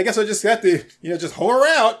online. I guess I just have to, just whore her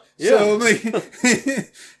out. Yeah. So,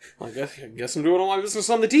 I guess I'm doing all my business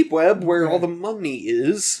on the deep web where all the money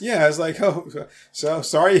is. Yeah, it's like, so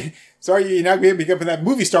sorry you're not going to become that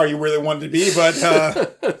movie star you really wanted to be, but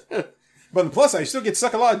on the plus side, you still get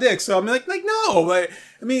suck a lot of dicks. So I'm like no,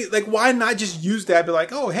 why not just use that? Be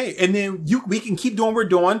like, oh hey, and then we can keep doing what we're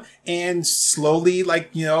doing and slowly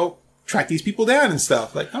track these people down and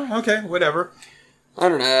stuff. Like, oh okay, whatever. I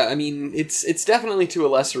don't know. I mean, it's definitely to a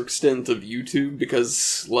lesser extent of YouTube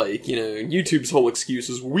because, YouTube's whole excuse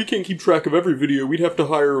is, we can't keep track of every video. We'd have to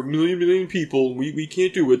hire a million people. We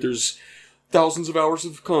can't do it. There's thousands of hours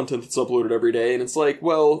of content that's uploaded every day. And it's like,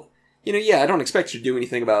 well, I don't expect you to do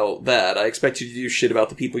anything about that. I expect you to do shit about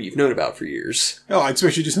the people you've known about for years. Oh, I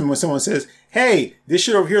expect you to do something when someone says, hey, this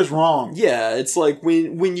shit over here is wrong. Yeah, it's like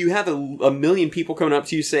when you have a million people coming up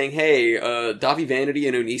to you saying, hey, Davi Vanity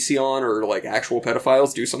and Onision are, like, actual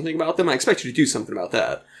pedophiles, do something about them. I expect you to do something about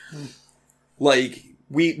that. Like,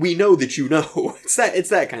 we know that you know. It's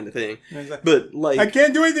that kind of thing. But, like... I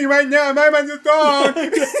can't do anything right now. I'm on the dog.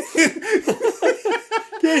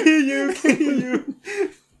 Can't hear you.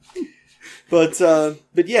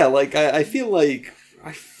 But yeah, like, I feel like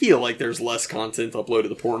there's less content uploaded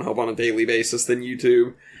to Pornhub on a daily basis than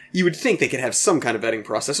YouTube. You would think they could have some kind of vetting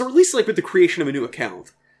process, or at least, like, with the creation of a new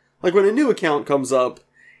account. Like, when a new account comes up,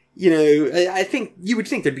 I think you would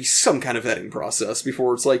think there'd be some kind of vetting process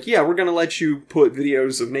before it's like, yeah, we're gonna let you put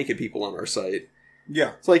videos of naked people on our site.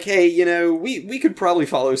 Yeah. It's like, hey, we could probably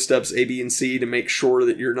follow steps A, B, and C to make sure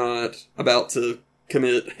that you're not about to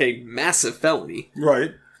commit a massive felony.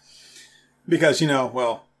 Right. Because,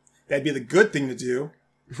 that'd be the good thing to do.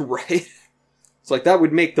 Right? It's like, that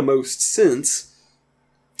would make the most sense.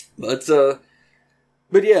 But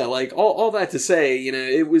yeah, like, all that to say,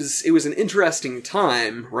 it was an interesting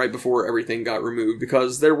time right before everything got removed,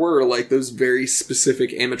 because there were, like, those very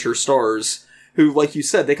specific amateur stars who, like you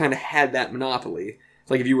said, they kind of had that monopoly.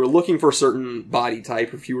 Like, if you were looking for a certain body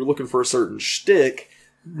type, if you were looking for a certain shtick,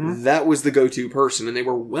 that was the go-to person, and they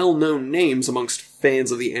were well-known names amongst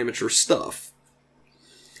fans of the amateur stuff.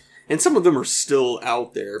 And some of them are still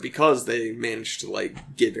out there because they managed to,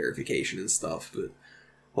 like, get verification and stuff, but,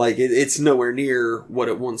 like, it's nowhere near what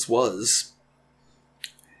it once was.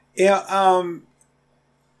 Yeah, I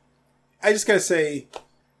just gotta say,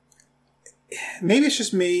 maybe it's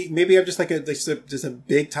just me, maybe I'm just like just a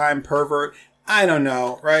big-time pervert, I don't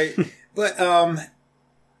know, right? But,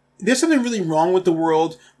 there's something really wrong with the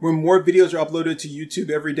world when more videos are uploaded to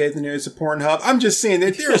YouTube every day than there is to Pornhub. I'm just saying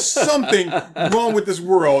that there's something wrong with this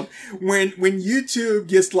world when YouTube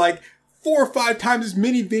gets like 4 or 5 times as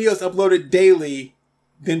many videos uploaded daily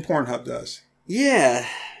than Pornhub does. Yeah.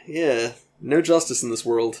 No justice in this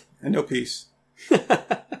world. And no peace.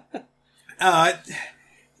 I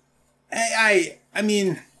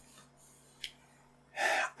mean,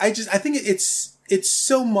 I think it's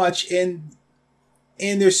so much, and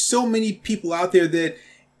there's so many people out there that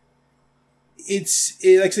like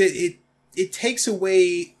I said, it takes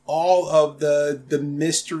away all of the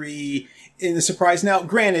mystery and the surprise. Now,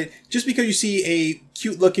 granted, just because you see a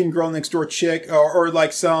cute looking girl next door chick or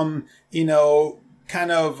like some,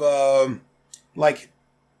 kind of, like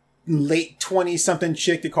late 20 something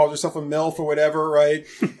chick that calls herself a MILF or whatever, right?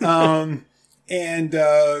 And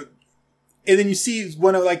then you see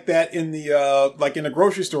one of like that in the, like in a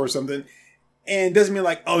grocery store or something. And it doesn't mean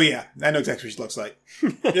like, oh yeah, I know exactly what she looks like.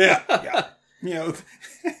 Yeah.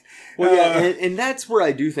 Well, yeah, and that's where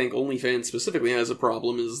I do think OnlyFans specifically has a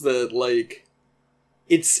problem, is that, like,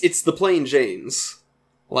 it's the plain Janes.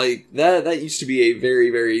 Like, that used to be a very,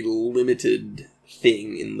 very limited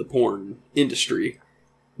thing in the porn industry.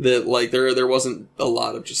 That, like, there wasn't a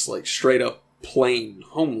lot of just, like, straight up plain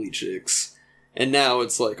homely chicks. And now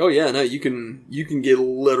it's like, oh yeah, no, you can get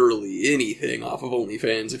literally anything off of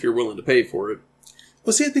OnlyFans if you're willing to pay for it.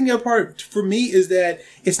 Well, see, the thing, the other part for me is that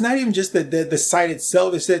it's not even just the site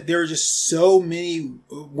itself. It's that there are just so many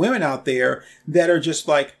women out there that are just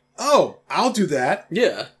like, oh, I'll do that.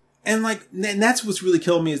 Yeah. And like, and that's what's really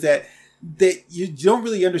killing me, is that you don't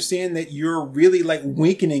really understand that you're really like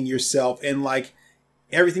weakening yourself and like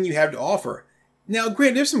everything you have to offer. Now,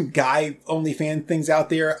 granted, there's some guy OnlyFans things out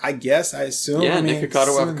there, I guess, I assume. Yeah,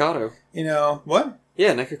 Nikocado Avocado. What?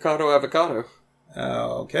 Yeah, Nikocado Avocado.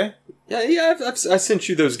 Okay. Yeah, I sent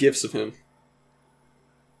you those gifs of him.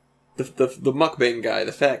 The mukbang guy,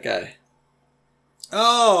 the fat guy.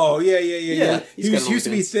 Oh, yeah. He used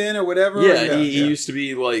to be thin or whatever. Yeah, he used to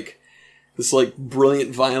be like this like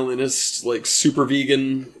brilliant violinist, like super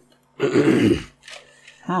vegan.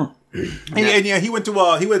 Huh. And he went to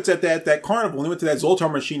that carnival, and he went to that Zoltar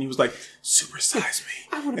machine. He was like, "Supersize me!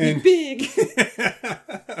 I want to be big."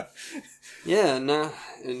 Yeah, nah,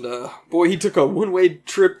 and boy, he took a one-way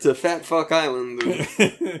trip to Fat Fuck Island.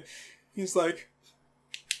 He's like,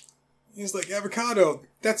 Avocado.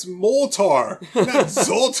 That's Moltar, not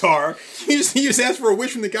Zoltar. He just asked for a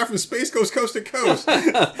wish from the guy from Space Coast to Coast.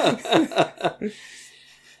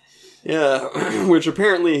 Yeah, which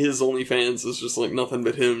apparently his OnlyFans is just like nothing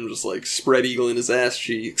but him just like spread eagling his ass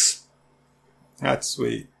cheeks. That's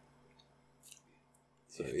sweet.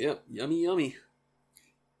 So yeah, yummy.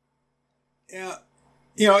 Yeah.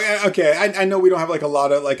 Okay, I know we don't have like a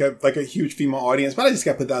lot of like a huge female audience, but I just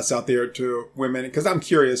got to put that out there to women because I'm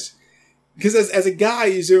curious. because as a guy,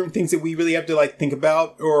 is there things that we really have to like think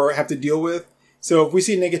about or have to deal with? So if we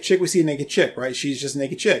see a naked chick, we see a naked chick, right? She's just a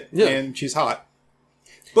naked chick, and she's hot.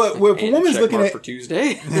 But if a woman's looking at for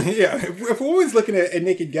Tuesday, yeah, if a woman's looking at a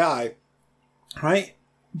naked guy, right?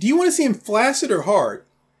 Do you want to see him flaccid or hard?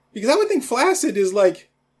 Because I would think flaccid is like,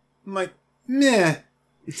 I'm like, meh.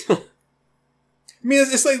 I mean,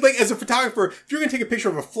 it's like as a photographer, if you're going to take a picture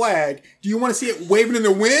of a flag, do you want to see it waving in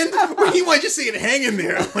the wind? Or do you want to just see it hanging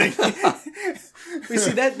there? Like, you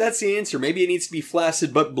see, that's the answer. Maybe it needs to be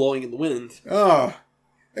flaccid but blowing in the wind. Oh.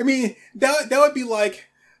 I mean, that would be like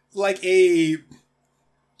a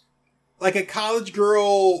college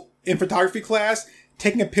girl in photography class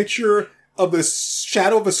taking a picture of the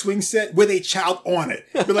shadow of a swing set with a child on it.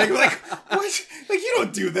 But like, what? Like, you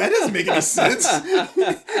don't do that. It doesn't make any sense.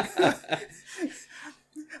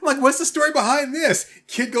 I'm like, what's the story behind this?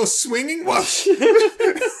 Kid goes swinging? Well,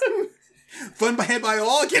 fun had by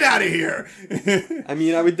all? Get out of here. I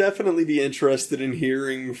mean, I would definitely be interested in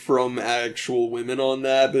hearing from actual women on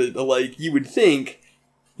that, but like, you would think,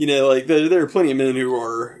 you know, like, there are plenty of men who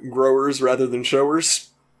are growers rather than showers.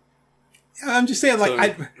 Yeah, I'm just saying,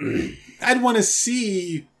 like, I'd want to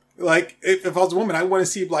see, like, if I was a woman, I'd want to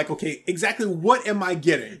see, like, okay, exactly what am I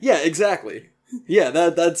getting? Yeah, exactly. Yeah,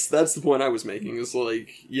 that's the point I was making. Is like,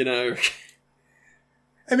 you know,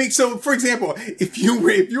 I mean, so for example, if you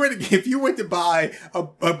went to buy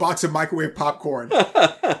a box of microwave popcorn,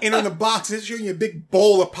 and on the box it's showing you a big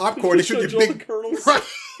bowl of popcorn, it's showing you a big kernels. Right.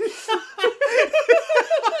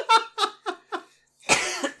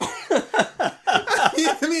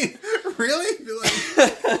 I mean, really?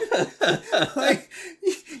 Like,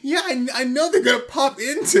 yeah, I know they're gonna pop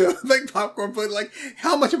into like popcorn, but like,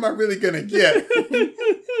 how much am I really gonna get?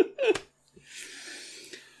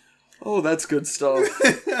 Oh, that's good stuff.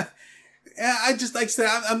 I just like said,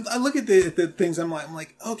 I look at the things. I'm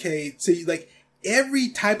like, okay, so like every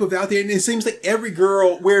type of out there, and it seems like every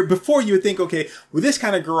girl. Where before you would think, okay, well, this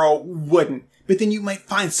kind of girl wouldn't. But then you might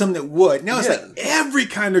find some that would. Now it's like every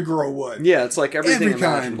kind of girl would. Yeah, it's like everything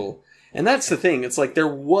imaginable. And that's the thing. It's like there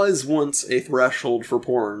was once a threshold for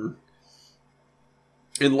porn.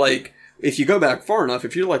 And like, if you go back far enough,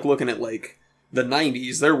 if you're like looking at like the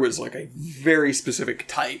 90s, there was like a very specific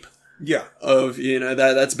type. Yeah. Of, you know,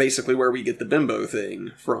 that's basically where we get the bimbo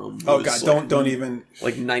thing from. Oh God, like, don't even.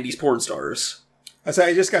 Like 90s porn stars. I say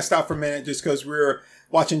I just got stopped for a minute just because we're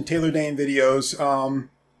watching Taylor Dayne videos.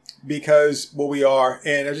 Because, well, we are,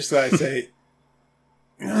 and I just gotta say,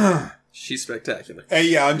 she's spectacular. Hey,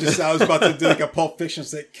 yeah, I was about to do like a Pulp Fiction,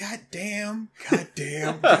 say, God damn.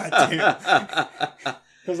 I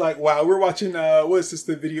was like, wow, we're watching, what is this,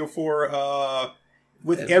 the video for,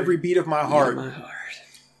 With Every Beat of My Heart. Yeah, my heart.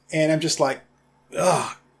 And I'm just like,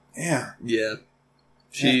 oh, yeah. Yeah.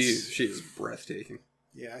 She is breathtaking.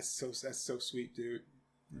 Yeah, that's so sweet, dude.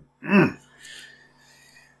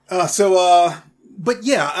 But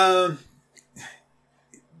yeah,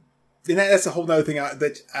 and that's a whole other thing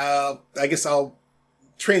that I guess I'll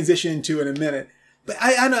transition to in a minute. But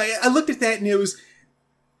I know I looked at that and it was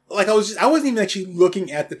like I wasn't even actually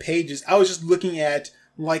looking at the pages. I was just looking at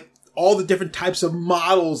like all the different types of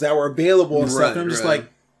models that were available and stuff. And I'm just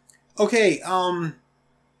like, okay,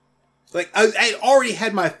 like I already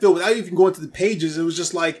had my fill without even going to the pages. It was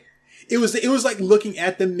just like. It was like looking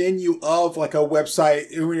at the menu of like a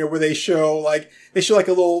website, you know, where they show like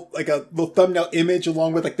a little thumbnail image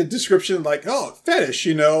along with like the description, like, oh, fetish,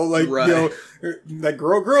 you know, like, you know, like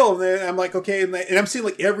girl. And then I'm like, okay. And I'm seeing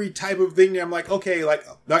like every type of thing. And I'm like, okay, like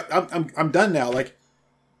I'm done now. Like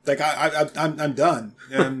I'm done.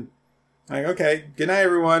 And like, okay, good night,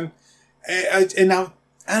 everyone. And now,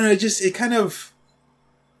 I don't know, it kind of,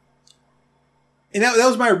 and that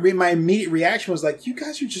was my immediate reaction was like, you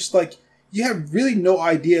guys are just like, you have really no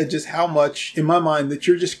idea just how much, in my mind, that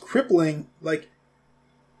you're just crippling, like,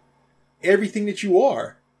 everything that you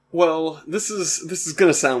are. Well, this is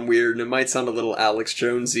gonna sound weird, and it might sound a little Alex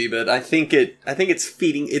Jonesy, but I think it's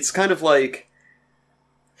feeding, it's kind of like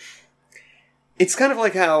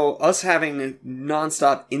how us having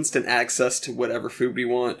nonstop instant access to whatever food we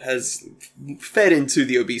want has fed into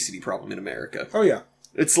the obesity problem in America. Oh, yeah.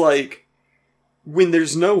 It's like, when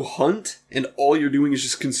there's no hunt and all you're doing is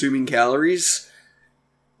just consuming calories,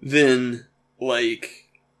 then, like,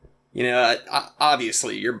 you know,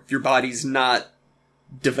 obviously your body's not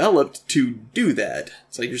developed to do that.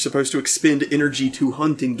 It's like you're supposed to expend energy to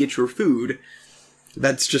hunt and get your food.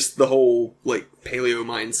 That's just the whole, like, paleo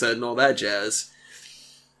mindset and all that jazz.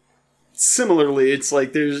 Similarly, it's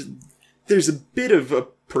like there's a bit of a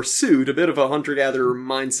pursuit, a bit of a hunter-gatherer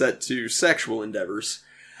mindset to sexual endeavors.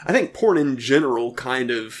 I think porn in general kind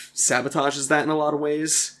of sabotages that in a lot of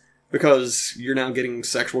ways. because you're now getting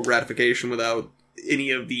sexual gratification without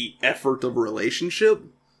any of the effort of a relationship.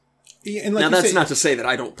 Yeah, and like now that's said, not to say that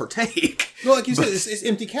I don't partake. Well, like you said, it's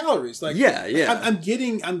empty calories. Like I'm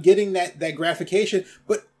getting that gratification,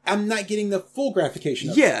 but I'm not getting the full gratification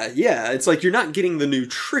of it. Yeah. It's like you're not getting the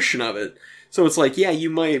nutrition of it. So it's like, yeah, you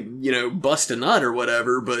might, bust a nut or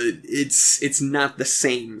whatever, but it's not the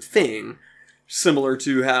same thing. Similar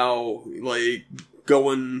to how, like,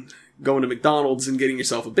 going to McDonald's and getting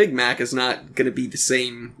yourself a Big Mac is not going to be the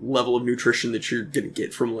same level of nutrition that you're going to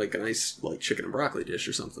get from, like, a nice, like, chicken and broccoli dish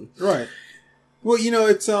or something. Right. Well,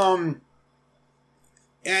 it's, I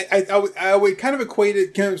would kind of equate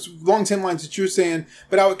it, kind of along the same lines that you're saying,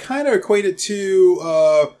 but I would kind of equate it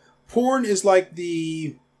to, porn is like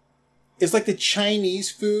the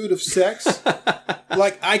Chinese food of sex.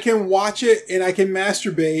 Like, I can watch it and I can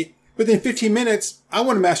masturbate, but then 15 minutes, I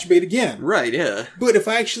want to masturbate again. Right, yeah. But if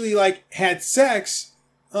I actually, like, had sex,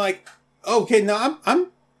 like, okay, no, I'm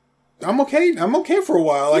okay. I'm okay for a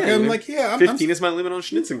while. Like, I'm 15 is my limit on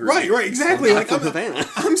Schnitzengruben. Right, exactly.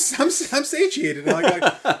 I'm satiated.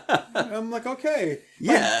 I'm like, okay.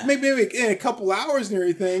 Yeah. Like, maybe in a couple hours and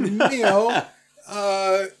everything, but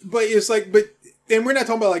it's like, and we're not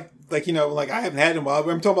talking about like I haven't had it in a while,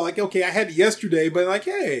 but I'm talking about like, okay, I had it yesterday, but like,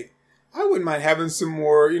 hey, I wouldn't mind having some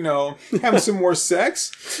more, having some more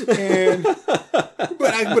sex. And,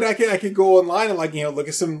 but I could go online and like, look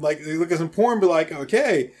at some porn, but like,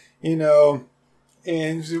 okay, and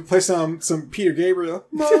play some Peter Gabriel,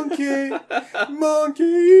 monkey,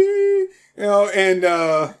 and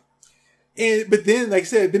but then, like I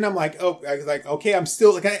said, then I'm like, okay, I'm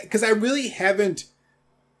still like, cause I really haven't,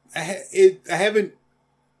 I haven't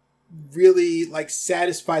really like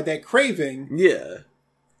satisfied that craving. Yeah.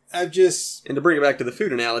 I've just... And to bring it back to the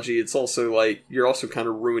food analogy, it's also like, you're also kind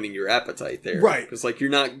of ruining your appetite there. Right. Because like, you're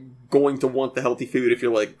not going to want the healthy food if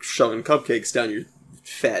you're like shoving cupcakes down your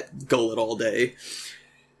fat gullet all day.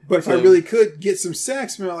 But if I really could get some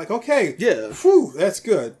sex, I'm like, okay. Yeah. Whew, that's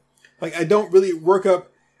good. Like, I don't really work up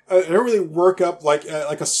like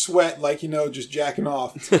a sweat, like, just jacking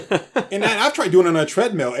off. And I've tried doing it on a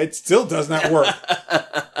treadmill. It still does not work.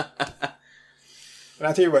 And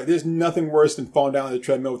I tell you what, there's nothing worse than falling down on the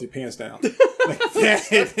treadmill with your pants down. Like,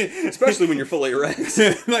 especially when you're fully erect.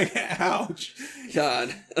 Like, ouch.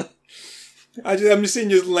 God. I'm just seeing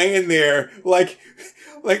you laying there, like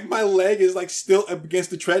my leg is like still up against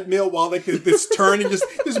the treadmill while like this turning,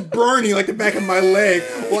 just burning like the back of my leg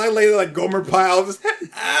while I lay there like Gomer Pyle, just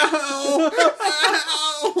ow.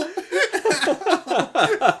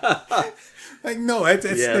 Like, no,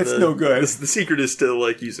 that's no good. The secret is still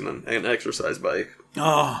like using an exercise bike.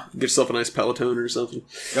 Oh, get yourself a nice Peloton or something.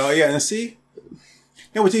 Oh yeah, and see,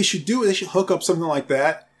 what they should do is they should hook up something like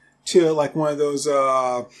that to like one of those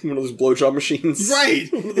blowjob machines,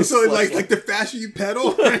 right? And so like the faster you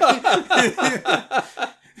pedal. Right?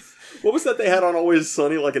 What was that they had on Always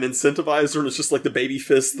Sunny? Like an incentivizer, and it's just like the baby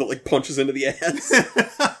fist that like punches into the ass.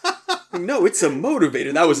 No, it's a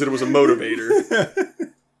motivator. That was it. It was a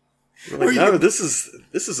motivator. Like, no, this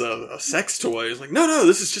is a sex toy. It's like, no,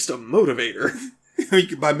 this is just a motivator. You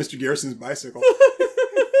could buy Mr. Garrison's bicycle.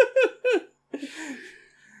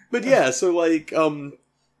 But yeah, so like, and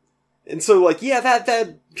so like, yeah,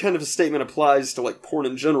 that kind of a statement applies to like porn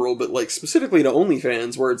in general, but like specifically to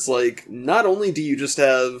OnlyFans, where it's like, not only do you just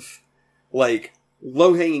have like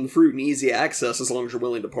low-hanging fruit and easy access as long as you're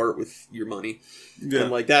willing to part with your money. Yeah.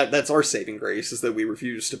 And like that's our saving grace, is that we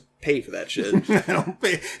refuse to pay for that shit. I don't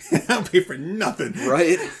pay for nothing.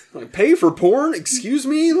 Right? Like, pay for porn? Excuse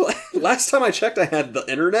me? Last time I checked, I had the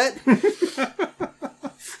internet.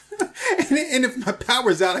 And if my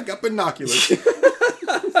power's out, I got binoculars.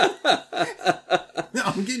 No,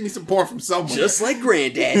 I'm getting me some porn from someone. Just like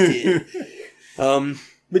Granddad did.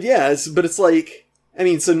 But yeah, it's like, I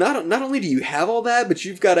mean, so not only do you have all that, but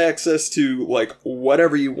you've got access to, like,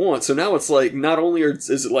 whatever you want. So now it's like, not only is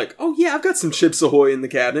it like, oh yeah, I've got some Chips Ahoy in the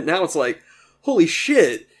cabinet. Now it's like, holy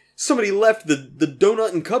shit, somebody left the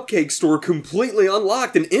donut and cupcake store completely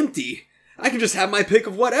unlocked and empty. I can just have my pick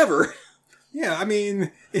of whatever. Yeah, I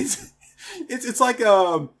mean, it's like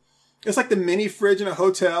the mini fridge in a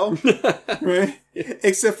hotel, right? Yeah.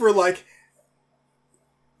 Except for like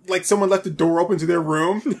someone left the door open to their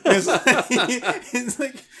room. It's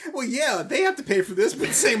like, well, yeah, they have to pay for this, but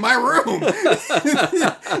this ain't my room.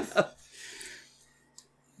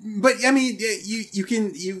 But I mean,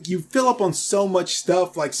 you fill up on so much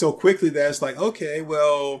stuff like so quickly that it's like, okay,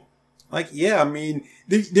 well, like, yeah, I mean,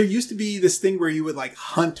 there used to be this thing where you would like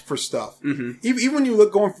hunt for stuff. Mm-hmm. Even when you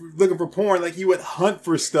looking for porn, like you would hunt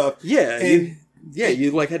for stuff. Yeah, and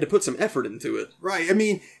you like had to put some effort into it. Right. I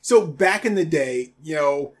mean, so back in the day,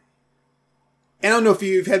 I don't know if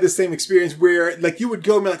you've had the same experience where, like, you would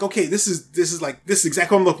go and be like, okay, this is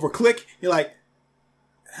exactly what I'm looking for. Click. You're like,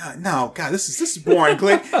 no, God, this is boring.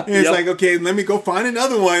 Click. And it's like, okay, let me go find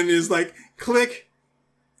another one. It's like, click.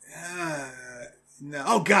 No.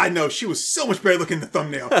 Oh, God, no. She was so much better looking in the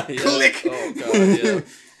thumbnail. Click. Oh, God,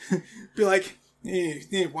 yeah. Be like,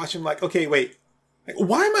 watch him like, okay, wait. Like,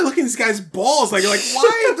 why am I looking at this guy's balls? Like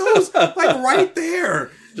why are those, like, right there?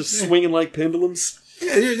 Just swinging like pendulums.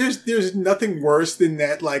 Yeah, there's nothing worse than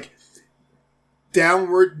that, like,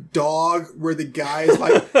 downward dog where the guy is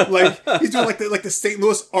like he's doing like the St.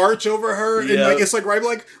 Louis arch over her, and like it's like right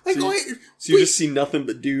so you just see nothing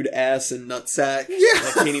but dude ass and nutsack. Yeah,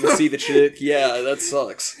 I can't even see the chick. Yeah, that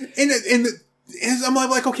sucks. And I'm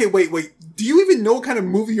like, okay, wait, do you even know what kind of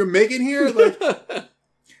movie you're making here? Like,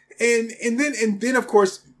 and then of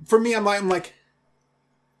course for me, I'm like.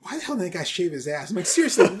 Why the hell didn't that guy shave his ass? I'm like,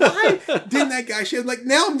 seriously, why didn't that guy shave? Like,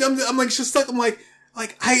 now I'm like, just stuck. I'm like,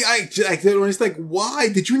 I it's like, why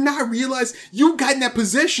did you not realize you got in that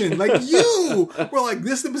position? Like, you were like,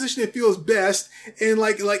 this is the position that feels best. And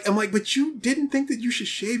like, I'm like, but you didn't think that you should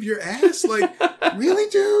shave your ass? Like, really,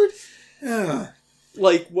 dude?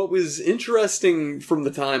 Like, what was interesting from the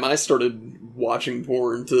time I started watching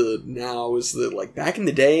porn to now is that, like, back in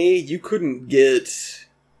the day, you couldn't get,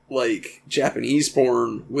 like, Japanese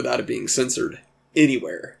porn without it being censored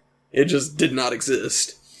anywhere. It just did not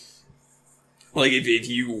exist. Like, if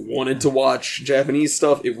you wanted to watch Japanese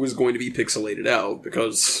stuff, it was going to be pixelated out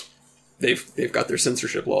because they've got their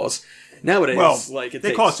censorship laws. Nowadays,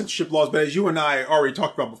 they call it censorship laws, but as you and I already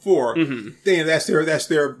talked about before, that's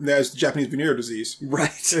the Japanese venereal disease,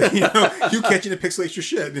 right? You catching and pixelate your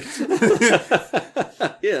shit.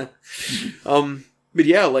 Yeah. But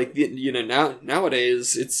yeah, like,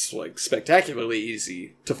 nowadays, it's, like, spectacularly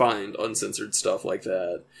easy to find uncensored stuff like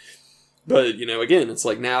that. But, again, it's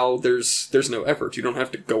like now there's no effort. You don't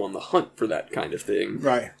have to go on the hunt for that kind of thing.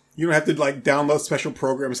 Right. You don't have to, like, download special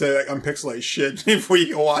programs that, like, unpixelate shit before you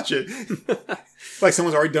can watch it. Like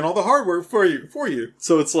someone's already done all the hard work for you.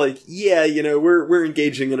 So it's like, yeah, we're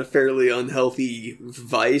engaging in a fairly unhealthy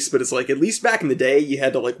vice, but it's like, at least back in the day, you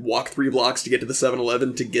had to, like, walk 3 blocks to get to the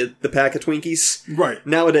 7-Eleven to get the pack of Twinkies. Right.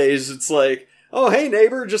 Nowadays, it's like, oh, hey,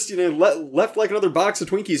 neighbor, just, left, like, another box of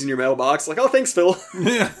Twinkies in your mailbox. Like, oh, thanks, Phil.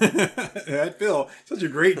 Yeah. That Phil. Such a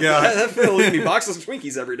great guy. That Phil leaves me boxes of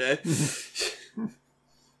Twinkies every day.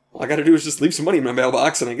 All I gotta do is just leave some money in my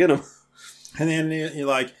mailbox and I get them. And then you're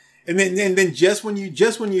like, and then just when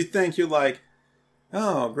you think, you're like,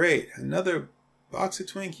 oh, great, another box of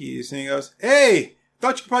Twinkies. And he goes, hey,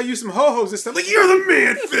 thought you could probably use some ho-hos this time. Like, you're the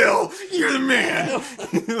man, Phil. You're the man.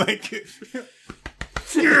 Like,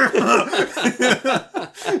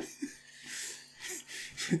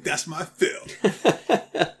 that's my Phil.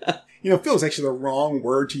 Phil is actually the wrong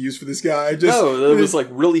word to use for this guy. No, that was, like,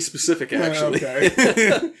 really specific, actually.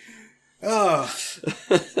 Okay.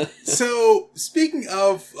 So, speaking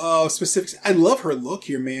of specifics, I love her look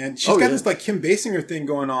here, man. She's got this, like, Kim Basinger thing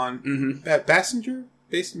going on. Mm-hmm. Basinger?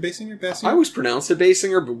 Basinger? I always pronounce it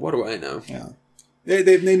Basinger, but what do I know? Yeah.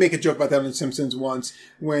 They make a joke about that on The Simpsons once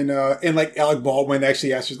when, and, like, Alec Baldwin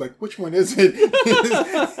actually asks her, like, which one is it?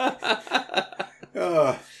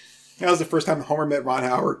 That was the first time Homer met Ron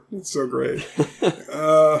Howard. It's so great.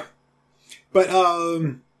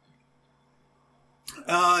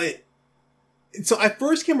 So I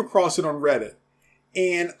first came across it on Reddit,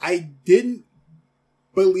 and I didn't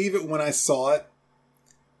believe it when I saw it.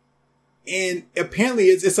 And apparently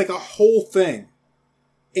it's like a whole thing.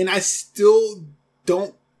 And I still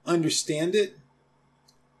don't understand it.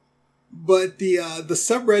 But the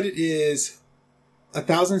subreddit is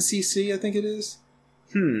 1000cc, I think it is.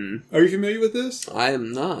 Are you familiar with this? I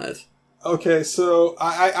am not. Okay, so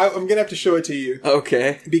I'm going to have to show it to you.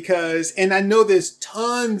 Okay. Because, and I know there's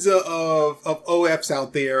tons of OFs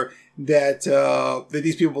out there that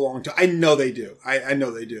these people belong to. I know they do. I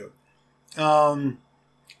know they do.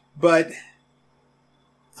 But,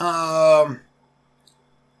 I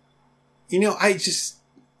just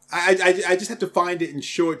have to find it and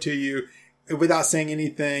show it to you without saying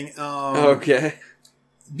anything. Okay.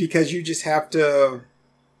 Because you just have to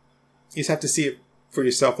see it for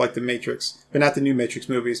yourself, like The Matrix, but not the new Matrix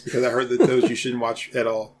movies, because I heard that those you shouldn't watch at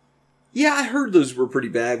all. Yeah, I heard those were pretty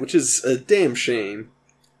bad, which is a damn shame.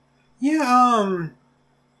 Yeah,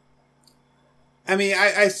 I mean,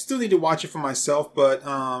 I still need to watch it for myself, but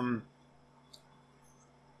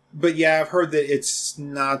yeah, I've heard that it's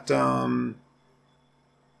not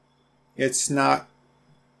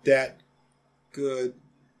that good.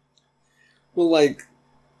 Well, like,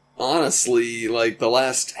 honestly, like, the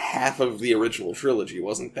last half of the original trilogy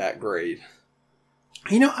wasn't that great.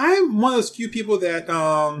 You know, I'm one of those few people that,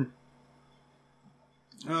 oh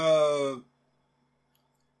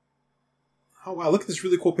wow, look at this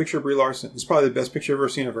really cool picture of Brie Larson. It's probably the best picture I've ever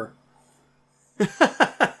seen of her.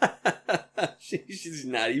 She's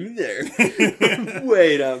not even there.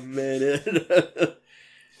 Wait a minute.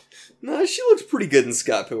 No, she looks pretty good in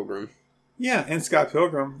Scott Pilgrim. Yeah, and Scott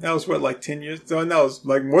Pilgrim. That was what, like 10 years? Oh, that was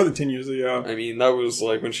like more than 10 years ago. I mean, that was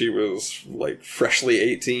like when she was like freshly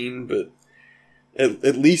 18, but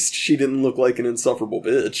at least she didn't look like an insufferable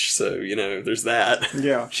bitch. So, you know, there's that.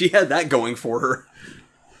 Yeah. She had that going for her.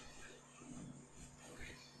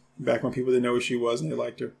 Back when people didn't know who she was and they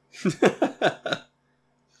liked her.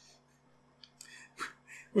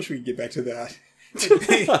 Wish we could get back to that.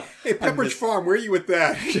 Hey, Pepperidge Farm, where are you with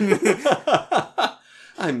that?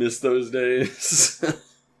 I miss those days.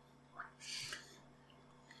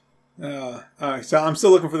 All right, so I'm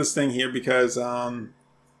still looking for this thing here because I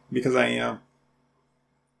am.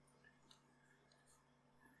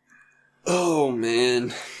 Oh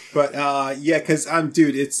man. But yeah, because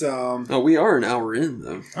dude, it's Oh, we are an hour in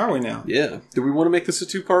though. Are we now? Yeah. Do we want to make this a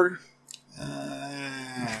 2-parter?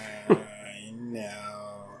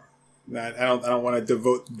 No. I don't want to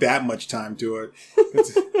devote that much time to it.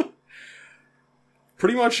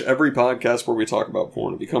 Pretty much every podcast where we talk about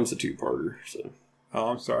porn, it becomes a 2-parter. So. Oh,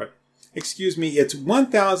 I'm sorry. Excuse me. It's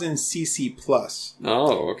 1000 cc plus.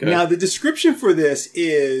 Oh, okay. Now the description for this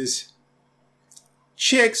is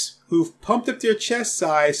chicks who've pumped up their chest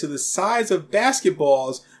size to the size of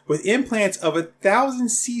basketballs with implants of 1000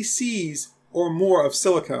 cc's or more of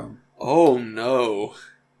silicone. Oh no.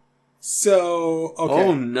 So, okay.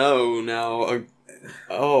 Oh no, now.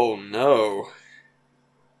 Oh no.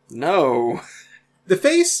 No. The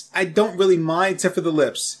face, I don't really mind except for the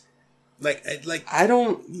lips. I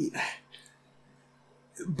don't.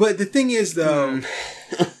 But the thing is, though,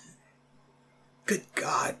 good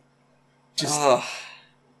God. Just.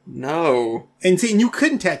 No. And see, you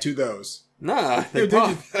couldn't tattoo those. Nah.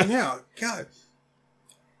 Yeah, God.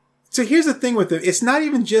 So here's the thing with them. It's not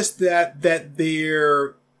even just that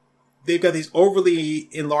they've got these overly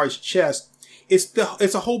enlarged chests. It's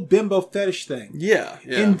a whole bimbo fetish thing. Yeah.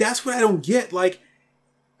 And that's what I don't get. Like,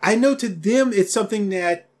 I know to them it's something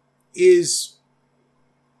that is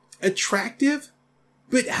attractive,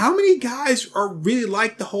 but how many guys are really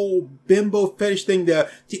like the whole bimbo fetish thing? The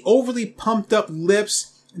overly pumped up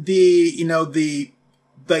lips, the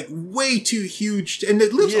like way too huge, and the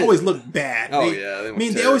lips always look bad.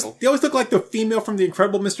 They always look like the female from The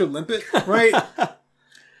Incredible Mr. Limpet, right?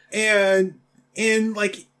 and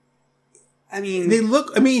like, they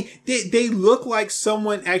look like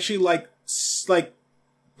someone actually like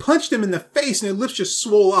punched them in the face and their lips just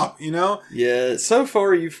swole up, you know? Yeah, so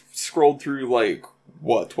far you've scrolled through like,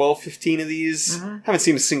 what, 12, 15 of these? Mm-hmm. Haven't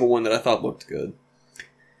seen a single one that I thought looked good.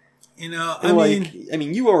 You know, I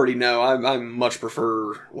mean, you already know I much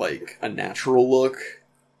prefer like a natural look.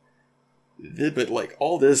 But like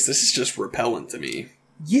all this is just repellent to me.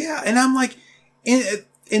 Yeah, and I'm like,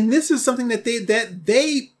 and this is something that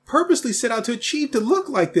they purposely set out to achieve, to look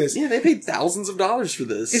like this. Yeah, they paid thousands of dollars for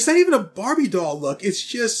this. It's not even a Barbie doll look. It's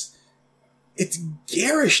just, it's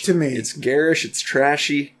garish to me. It's garish. It's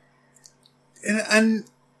trashy. And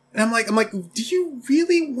I'm like, do you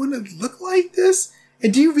really want to look like this?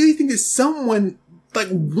 And do you really think that someone like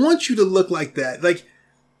wants you to look like that? Like,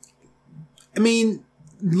 I mean,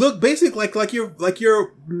 look basically like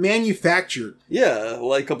you're manufactured. Yeah,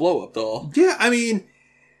 like a blow up doll. Yeah, I mean,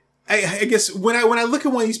 I guess when I look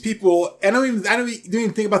at one of these people, I don't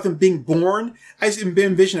even think about them being born. I just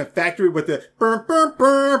envision a factory with the burn,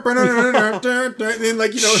 and then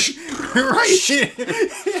like, you know, right,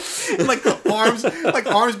 and like the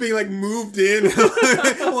arms being like moved in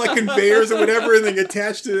like conveyors or whatever, and then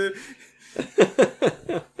attached to.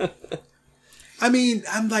 I mean,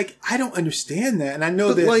 I'm like, I don't understand that, and I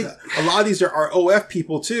know that like, a lot of these are OF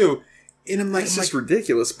people too, and I'm like, it's just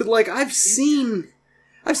ridiculous. But like, I've seen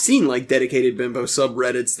like dedicated bimbo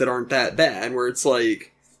subreddits that aren't that bad, where it's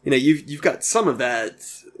like, you know, you've got some of that,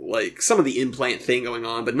 like some of the implant thing going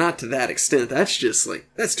on, but not to that extent. That's just like,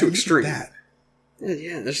 that's too extreme.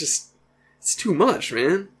 Yeah, that's just, it's too much,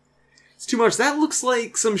 man. It's too much. That looks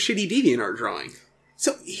like some shitty DeviantArt drawing.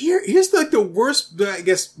 So here's like the worst, I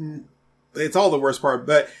guess it's all the worst part,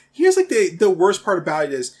 but here's like the worst part about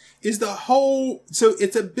it is the whole, so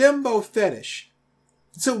it's a bimbo fetish.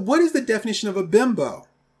 So what is the definition of a bimbo?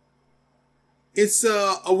 It's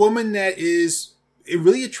a woman that is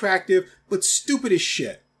really attractive, but stupid as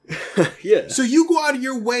shit. Yeah. So you go out of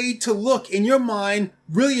your way to look, in your mind,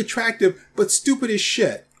 really attractive, but stupid as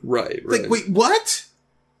shit. Right. Like, wait, what?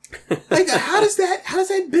 Like, how does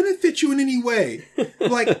that benefit you in any way?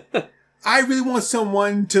 Like, I really want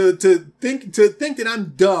someone to think that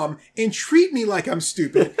I'm dumb and treat me like I'm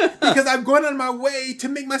stupid because I'm going out of my way to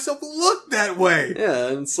make myself look that way. Yeah,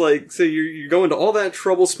 and it's like, so you're going to all that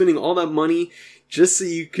trouble, spending all that money just so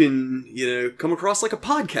you can, come across like a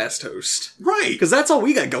podcast host. Right. Because that's all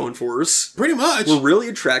we got going for us. Pretty much. We're really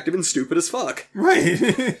attractive and stupid as fuck.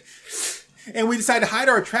 Right. And we decided to hide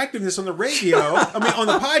our attractiveness on the radio, on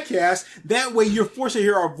the podcast. That way you're forced to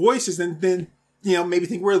hear our voices and then, maybe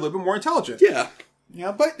think we're a little bit more intelligent. Yeah.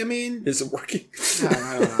 Yeah, but, I mean... Is it working?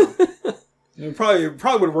 I don't know. It probably would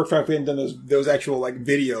have worked if we hadn't done those actual, like,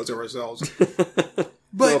 videos of ourselves. But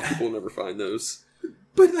well, people will never find those.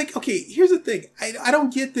 But, like, okay, here's the thing. I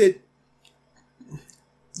don't get that...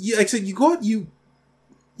 Like I said, you go out, you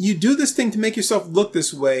do this thing to make yourself look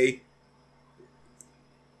this way...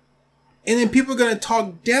 And then people are going to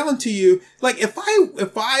talk down to you. Like, if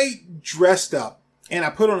I dressed up and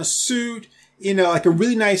I put on a suit, like a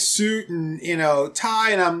really nice suit and,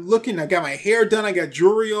 tie, and I got my hair done, I got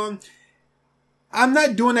jewelry on. I'm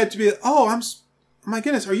not doing that to be, my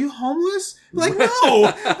goodness, are you homeless? Like,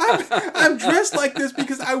 no, I'm dressed like this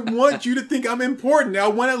because I want you to think I'm important. I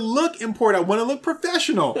want to look important. I want to look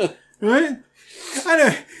professional. Right?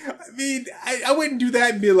 I wouldn't do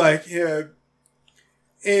that and be like, yeah.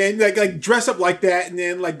 And like dress up like that, and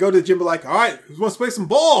then like go to the gym, and be like, all right, who wants to play some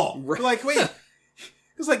ball? Right. Like, wait,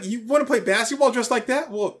 it's like, you want to play basketball dressed like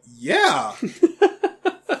that? Well, yeah,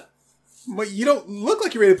 but you don't look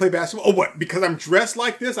like you're ready to play basketball. Oh, what? Because I'm dressed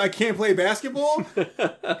like this, I can't play basketball?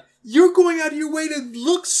 You're going out of your way to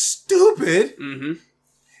look stupid, and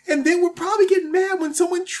then we're probably getting mad when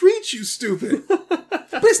someone treats you stupid. But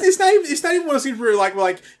it's not even one of those things where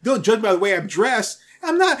like don't judge by the way I'm dressed.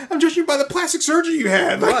 I'm judging you by the plastic surgery you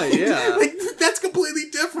had. Like, right, yeah. Like, that's completely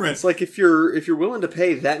different. It's like, if you're willing to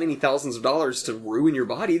pay that many thousands of dollars to ruin your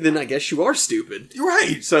body, then I guess you are stupid.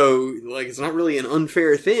 Right. So, like, it's not really an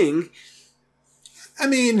unfair thing. I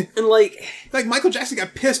mean... And, like Michael Jackson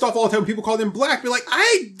got pissed off all the time when people called him black. Be like,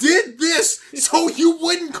 I did this so you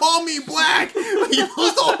wouldn't call me black. Like, that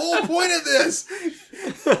was the whole point of this.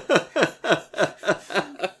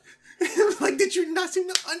 Like, did you not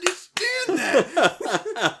seem to understand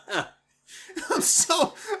that? I'm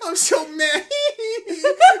so mad.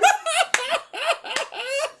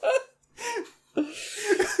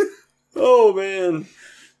 Oh, man.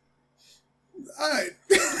 All right.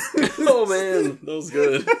 Oh, man. That was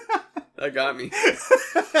good. That got me.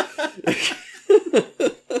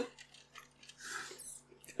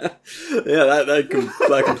 Yeah,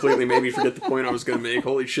 that completely made me forget the point I was going to make.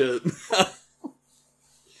 Holy shit.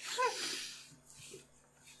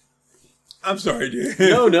 I'm sorry, dude.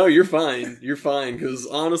 No, you're fine. You're fine, because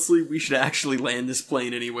honestly, we should actually land this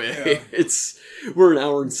plane anyway. Yeah. We're an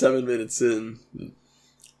hour and 7 minutes in.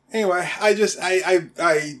 Anyway, I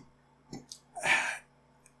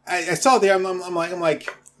saw it there. I'm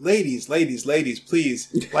like, ladies, please,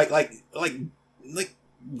 like,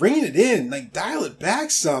 bringing it in, like, dial it back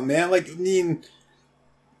some, man. Like,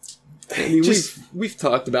 we've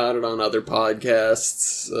talked about it on other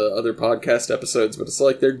podcasts, other podcast episodes, but it's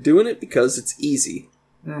like they're doing it because it's easy.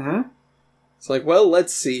 Mm-hmm. It's like, well,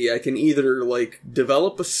 let's see. I can either, like,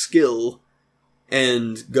 develop a skill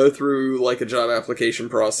and go through, like, a job application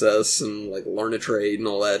process and, like, learn a trade and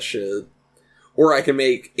all that shit. Or I can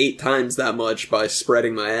make 8 times that much by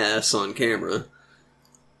spreading my ass on camera.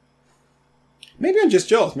 Maybe I'm just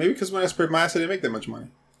jealous. Maybe because when I spread my ass, I didn't make that much money.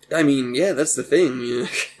 I mean, yeah, that's the thing.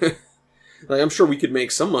 Yeah. Like, I'm sure we could make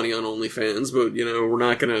some money on OnlyFans, but, we're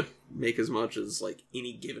not gonna make as much as, like,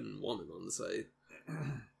 any given woman on the site.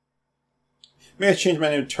 May I change my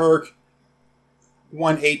name to Turk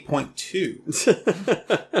 18.2.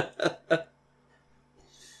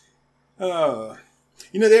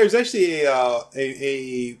 There's actually I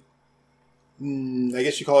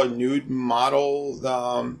guess you call it a nude model,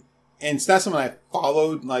 and it's not someone I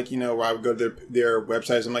followed, like, where I would go to their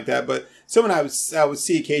website or something like that, but someone I would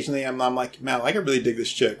see occasionally. I'm like, man, like, I really dig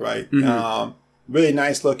this chick, right? Mm-hmm. Really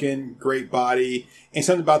nice looking, great body, and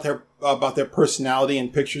something about their personality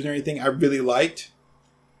and pictures and everything I really liked.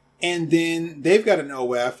 And then they've got an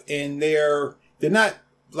OF, and they're not,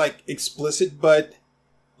 like, explicit, but,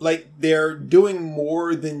 like, they're doing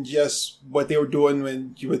more than just what they were doing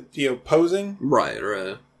when you were, posing. Right.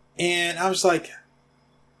 And I was like,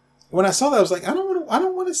 when I saw that, I was like, I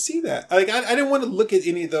don't want to see that. Like, I didn't want to look at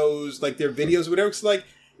any of those, like, their videos or whatever. Cause, like,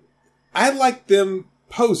 I like them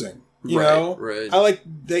posing, you know? Right. I like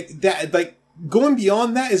that, like, going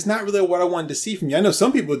beyond that is not really what I wanted to see from you. I know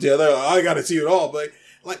some people do. They're like, I got to see it all. But,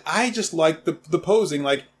 like, I just like the posing.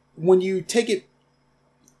 Like, when you take it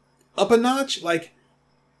up a notch. Like,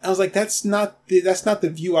 I was like, that's not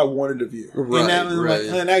the view I wanted of you. Right,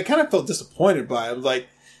 and I kind of felt disappointed by it. I was like,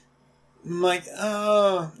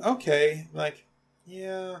 okay. Like,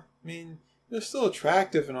 yeah, I mean, you're still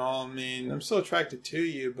attractive and all. I mean, I'm still attracted to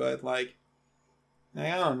you, but like,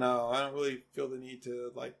 I don't know. I don't really feel the need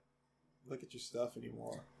to like look at your stuff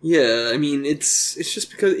anymore. Yeah, I mean, it's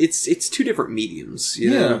just because it's two different mediums, you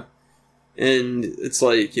know? And it's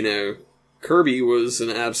like, you know, Kirby was an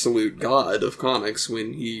absolute god of comics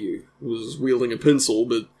when he was wielding a pencil,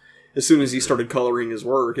 but as soon as he started coloring his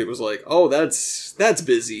work, it was like, oh, that's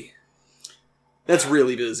busy. That's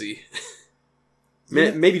really busy.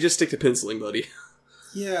 Maybe just stick to penciling, buddy.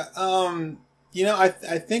 Yeah, you know, I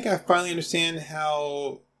think I finally understand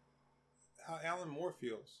how Alan Moore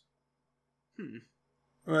feels.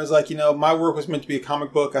 Whereas, like, you know, my work was meant to be a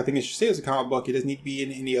comic book. I think it should stay as a comic book. It doesn't need to be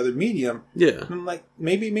in any other medium. Yeah. And I'm like,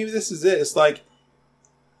 maybe this is it. It's like,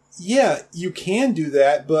 yeah, you can do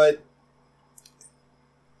that, but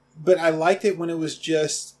I liked it when it was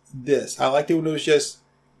just this. I liked it when it was just,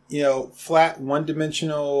 you know, flat,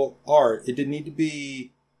 one-dimensional art. It didn't need to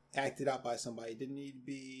be acted out by somebody. It didn't need to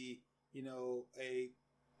be, you know,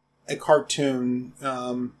 a cartoon.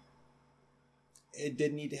 It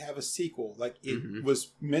didn't need to have a sequel. Like, it was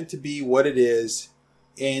meant to be what it is,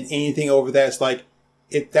 and anything over that is like,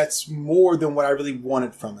 that's more than what I really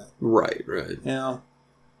wanted from it. Right. You know?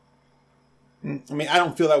 I mean, I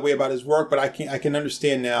don't feel that way about his work, but I can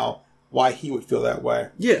understand now why he would feel that way.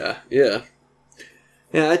 Yeah,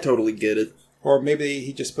 I totally get it. Or maybe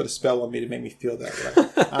he just put a spell on me to make me feel that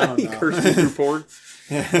way. I don't know. He cursed me through porn.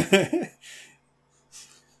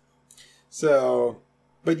 So...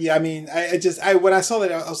 But yeah, I mean, I when I saw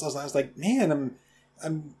that, I was like, man,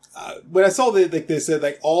 when I saw that, like they said,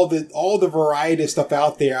 like all the variety of stuff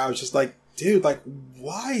out there, I was just like, dude, like,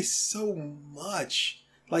 why so much?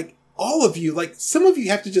 Like, all of you, like, some of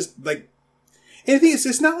you have to just like, and the thing is,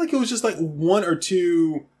 it's not like it was just like one or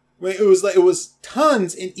two. It was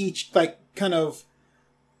tons in each like kind of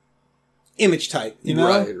image type, you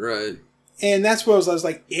know? Right. And that's where I was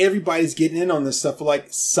like, everybody's getting in on this stuff. But like,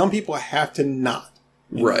 some people have to not.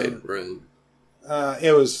 Right.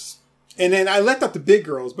 It was, and then I left out the big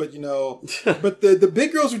girls, but you know, but the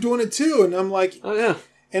big girls were doing it too, and I'm like, oh yeah,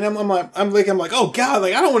 and I'm like, oh god,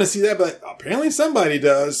 like I don't want to see that, but apparently somebody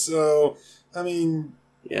does. So, I mean,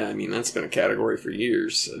 yeah, I mean that's been a category for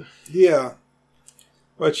years. So. Yeah,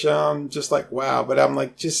 which just like wow, but I'm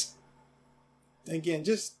like just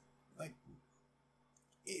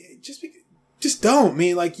don't. I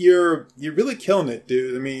mean, like you're really killing it,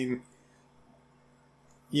 dude. I mean.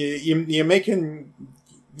 You're making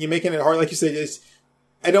it hard, like you said.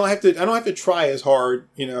 I don't have to try as hard,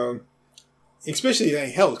 you know. Especially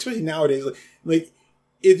nowadays. Like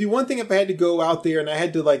if I had to go out there and I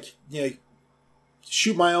had to like you know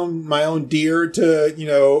shoot my own deer to you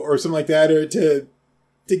know or something like that or to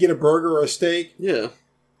get a burger or a steak. Yeah.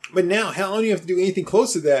 But now, hell, I don't even have to do anything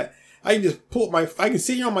close to that. I can just I can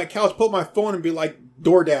sit here on my couch, pull up my phone, and be like,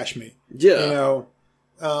 DoorDash me. Yeah. You know.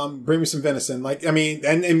 Bring me some venison. Like, I mean,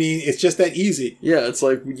 it's just that easy. Yeah, it's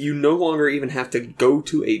like you no longer even have to go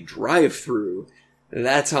to a drive-through.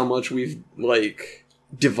 That's how much we've, like,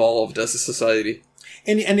 devolved as a society.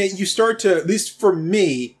 And you start to, at least for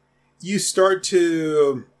me, you start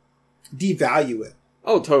to devalue it.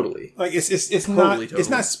 Oh, totally. Like, it's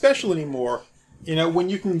not special anymore, you know, when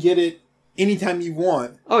you can get it anytime you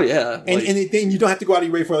want. Oh, yeah. And then you don't have to go out of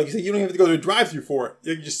your way for it. Like you said, you don't have to go to a drive-thru for it.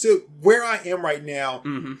 You just sit where I am right now,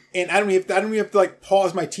 and I don't even have to like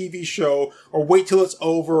pause my TV show or wait till it's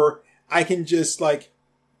over. I can just like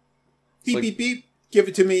beep, beep, give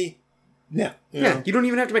it to me now. You know? You don't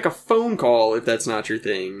even have to make a phone call if that's not your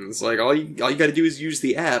thing. It's like all you got to do is use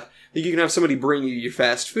the app. Like, you can have somebody bring you your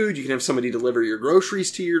fast food. You can have somebody deliver your groceries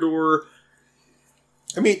to your door.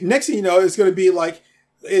 I mean, next thing you know, it's going to be like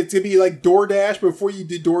DoorDash. Before you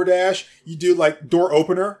do DoorDash, you do like door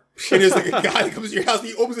opener. And there's like a guy that comes to your house and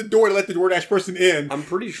he opens the door to let the DoorDash person in. I'm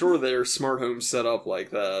pretty sure there's smart homes set up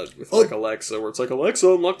like that with like Alexa, where it's like, Alexa,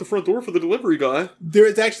 unlock the front door for the delivery guy. There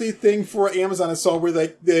is actually a thing for Amazon I saw where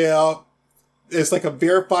like it's like a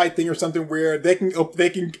verified thing or something where they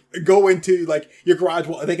can go into like your garage.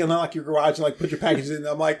 Well, they can unlock your garage and like put your packages in. And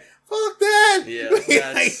I'm like, fuck that. Yeah,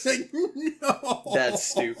 no. That's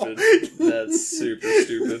stupid. That's super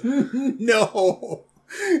stupid. No.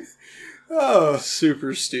 Oh,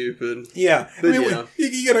 super stupid. Yeah, but I mean,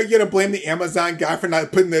 you gotta blame the Amazon guy for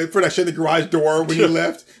not shutting the garage door when you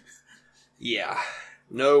left. Yeah,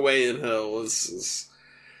 no way in hell.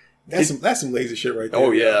 That's some lazy shit right there.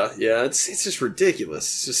 Oh yeah. It's just ridiculous.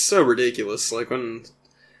 It's just so ridiculous. Like when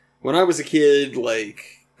I was a kid,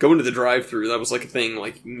 like going to the drive-thru, that was like a thing,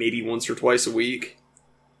 like maybe once or twice a week,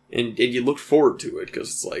 and you looked forward to it because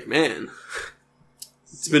it's like, man,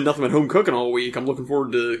 it's been nothing but home cooking all week. I'm looking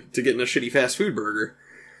forward to getting a shitty fast food burger.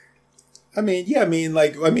 I mean,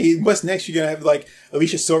 what's next? You're gonna have like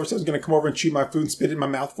Alicia Silverstone's gonna come over and chew my food and spit it in my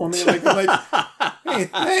mouth for me. Like, I'm like, hey,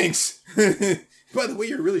 thanks. By the way,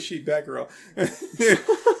 you're a really shitty bad girl.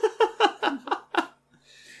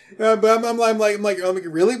 But I'm like,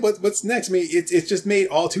 really? What's next? I mean, it's just made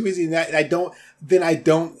all too easy, and I don't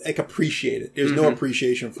like appreciate it. There's no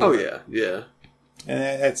appreciation for it. Oh yeah,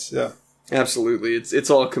 and that's absolutely. It's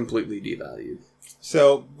all completely devalued.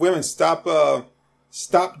 So women, stop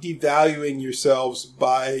devaluing yourselves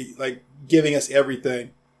by like giving us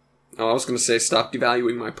everything. Oh, I was going to say stop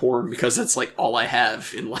devaluing my porn because that's like all I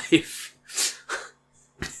have in life.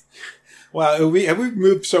 Wow, have we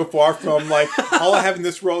moved so far from like all I have in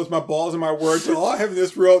this world is my balls and my words to all I have in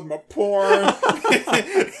this world is my porn?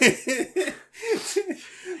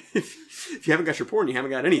 If you haven't got your porn, you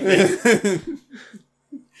haven't got anything.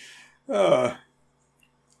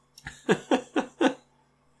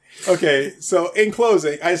 Okay, so in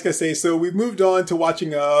closing, I just gotta say, so we've moved on to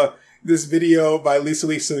watching this video by Lisa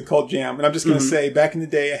Lisa called Jam, and I'm just gonna say, back in the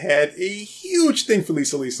day, I had a huge thing for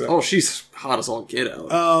Lisa Lisa. Oh, she's hot as all get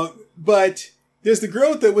out. But there's the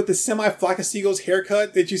girl with the semi-flock of seagulls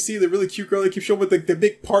haircut that you see, the really cute girl that keeps showing with the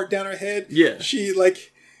big part down her head. Yeah. She looks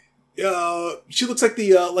like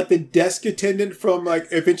the desk attendant from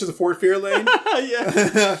like Adventures of Ford Fairlane.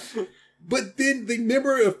 Yeah. But then the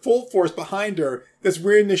member of Full Force behind her that's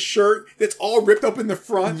wearing this shirt that's all ripped up in the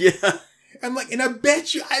front. Yeah. And I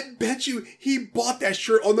bet you he bought that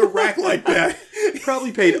shirt on the rack like that.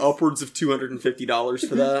 Probably paid upwards of $250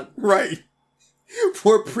 for that. Right.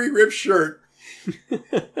 For a pre-ripped shirt.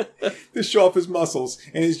 To show off his muscles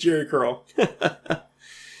and his Jerry curl.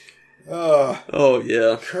 Oh,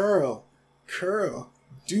 yeah. Curl.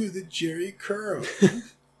 Do the Jerry curl.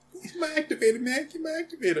 He's my activator, man. He's my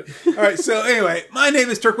activator. All right, so anyway, my name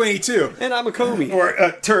is Turk182. And I'm a Comey. Or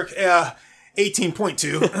Turk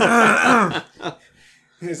 18.2.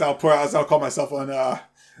 As I'll call myself on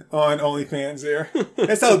OnlyFans there.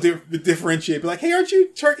 That's how differentiate. Be like, hey, aren't you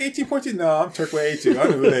Turk 18.2? No, I'm Turk182. I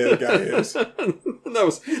know who the other guy is.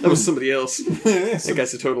 That was somebody else. That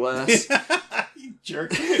guy's a total ass. You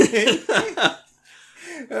jerk.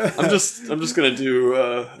 I'm just gonna do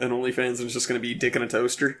an OnlyFans and it's just gonna be dick in a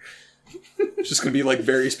toaster. It's just gonna be like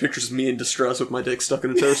various pictures of me in distress with my dick stuck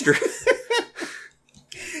in a toaster.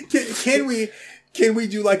 Can we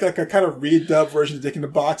do like a kind of redub version of Dick in the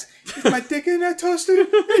Box? Is my dick in that toaster?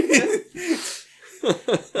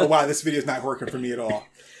 Oh wow, this video is not working for me at all.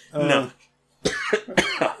 No.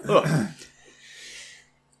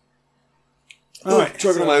 All right,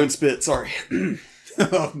 choking on my own spit. Sorry.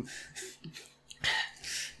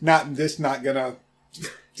 Not gonna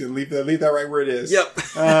leave that right where it is. Yep.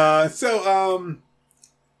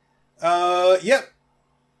 Yep.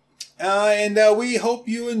 And we hope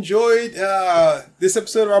you enjoyed this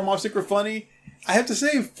episode of our Mom Secret Funny. I have to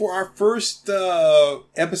say, for our first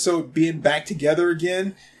episode being back together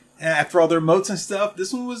again after all the remotes and stuff,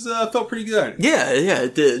 this one was felt pretty good. Yeah,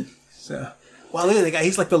 it did. So, wow, look at that guy.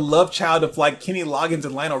 He's like the love child of like Kenny Loggins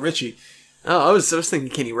and Lionel Richie. Oh, I was thinking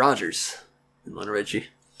Kenny Rogers and Lionel Richie.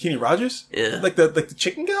 Kenny Rogers? Yeah. Like the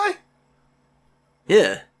chicken guy?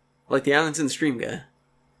 Yeah. Like the Islands in the Stream guy.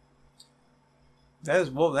 That is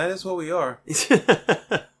what we are.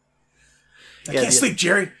 I can't sleep,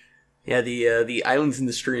 Jerry. Yeah, the Islands in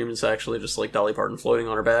the Stream is actually just like Dolly Parton floating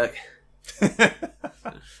on her back.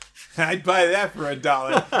 I'd buy that for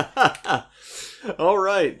 $1. All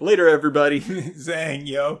right. Later, everybody. Zang,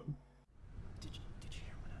 yo. Did you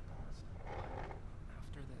hear what I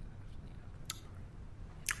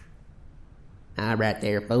paused? All right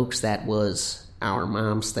there, folks. That was Our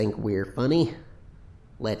Moms Think We're Funny.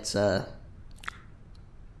 Let's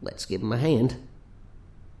give them a hand.